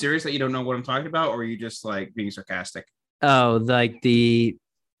you being serious that you don't know what I'm talking about, or are you just like being sarcastic? Oh, like the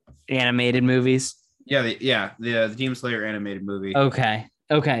animated movies? Yeah, the Demon Slayer animated movie. Okay.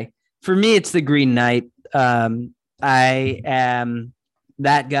 For me, it's the Green Knight. I am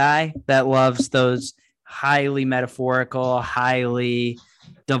that guy that loves those highly metaphorical, highly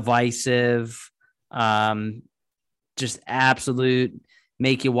divisive, just absolute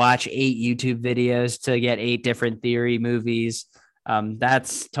make you watch 8 YouTube videos to get 8 different theory movies.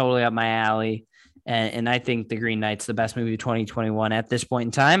 That's totally up my alley. And I think The Green Knight's the best movie of 2021 at this point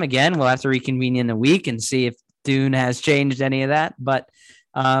in time. Again, we'll have to reconvene in a week and see if Dune has changed any of that. But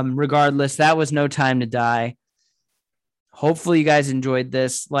regardless, that was No Time to Die. Hopefully you guys enjoyed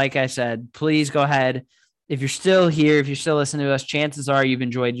this. Like I said, please go ahead. If you're still here, if you're still listening to us, chances are you've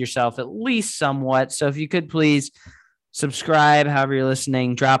enjoyed yourself at least somewhat. So if you could please subscribe, however you're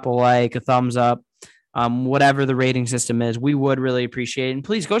listening, drop a like, a thumbs up, whatever the rating system is, we would really appreciate it. And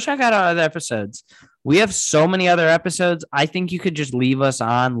please go check out our other episodes. We have so many other episodes. I think you could just leave us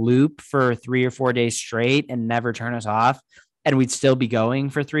on loop for 3 or 4 days straight and never turn us off, and we'd still be going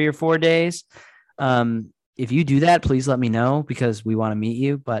for 3 or 4 days. If you do that, please let me know, because we want to meet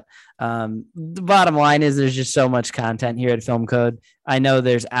you. But the bottom line is there's just so much content here at Film Code. I know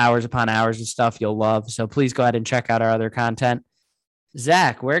there's hours upon hours of stuff you'll love. So please go ahead and check out our other content.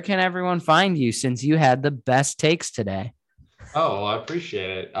 Zach, where can everyone find you since you had the best takes today? Oh, well, I appreciate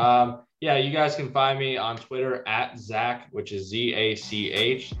it. Yeah, you guys can find me on Twitter at Zach, which is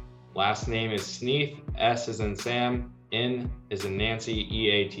ZACH. Last name is Sneath, S as in Sam, N as in Nancy,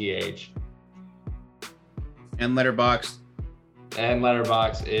 EATH. And Letterboxd. And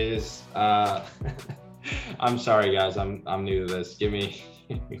Letterboxd is I'm sorry guys, I'm new to this. Give me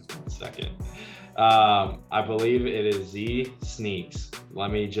 1 second. I believe it is Z Sneaks.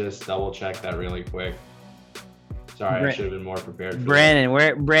 Let me just double check that really quick. Sorry, I should have been more prepared for Brandon,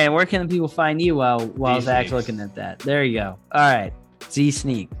 where can the people find you while Zach's looking at that? There you go. All right. Z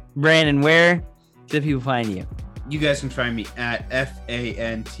Sneak. Brandon, where do the people find you? You guys can find me at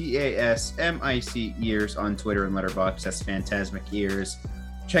FANTASMIC Ears on Twitter and Letterboxd. That's Phantasmic Ears.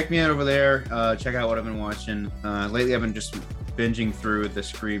 Check me out over there. Check out what I've been watching. Lately, I've been just binging through the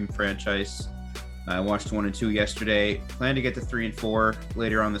Scream franchise. I watched 1 and 2 yesterday. Plan to get to 3 and 4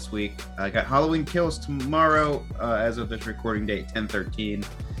 later on this week. I got Halloween Kills tomorrow, as of this recording date, 10/13.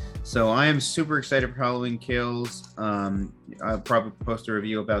 So I am super excited for Halloween Kills. I'll probably post a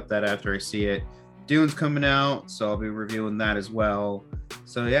review about that after I see it. Dune's coming out, so I'll be reviewing that as well.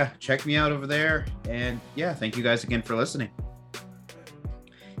 So yeah, check me out over there. And yeah, thank you guys again for listening.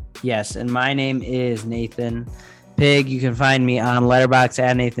 Yes, and my name is Nathan Pig. You can find me on Letterboxd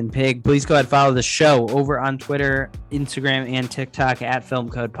at Nathan Pig. Please go ahead and follow the show over on Twitter, Instagram, and TikTok at Film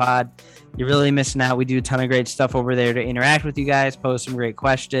Code Pod. You're really missing out. We do a ton of great stuff over there to interact with you guys, post some great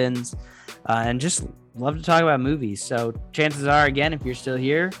questions, and just love to talk about movies. So chances are, again, if you're still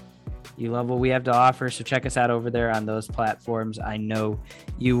here, you love what we have to offer. So check us out over there on those platforms. I know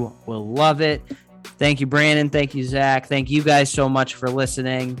you will love it. Thank you, Brandon. Thank you, Zach. Thank you guys so much for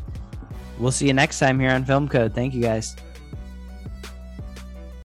listening. We'll see you next time here on Film Code. Thank you, guys.